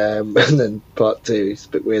 And then part two is a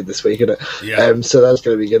bit weird this week, isn't it? Yeah. So that's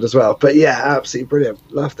going to be good as well. But yeah, absolutely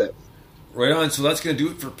brilliant. Loved it. Right on. So that's going to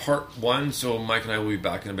do it for part one. So Mike and I will be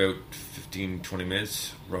back in about 15-20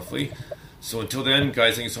 minutes, roughly. So until then,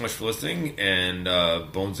 guys, thank you so much for listening. And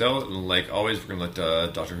bones out. And like always, we're going to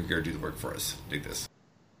let Dr. Hagar do the work for us. Dig this.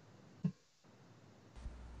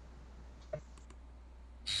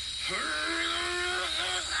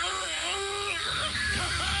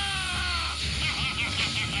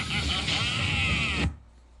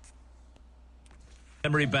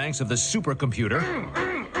 Memory banks of the supercomputer.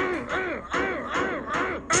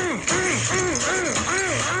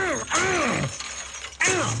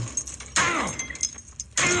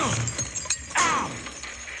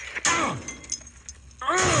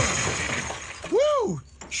 Woo!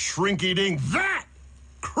 Shrinky-dink that!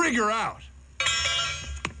 Krieger out!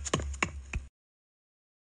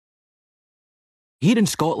 Here in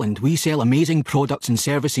Scotland, we sell amazing products and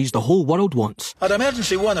services the whole world wants. At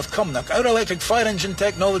Emergency One of Cumnock, our electric fire engine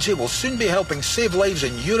technology will soon be helping save lives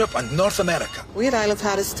in Europe and North America. We're Isle of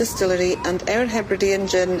Harris Distillery, and our Hebridean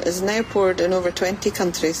gin is now poured in over 20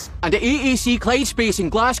 countries. And at AAC Clydespace in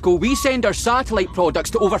Glasgow, we send our satellite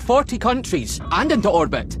products to over 40 countries and into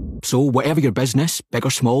orbit. So whatever your business, big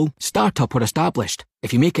or small, start-up or established,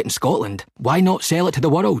 if you make it in Scotland, why not sell it to the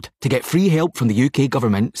world? To get free help from the UK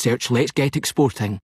government, search Let's Get Exporting.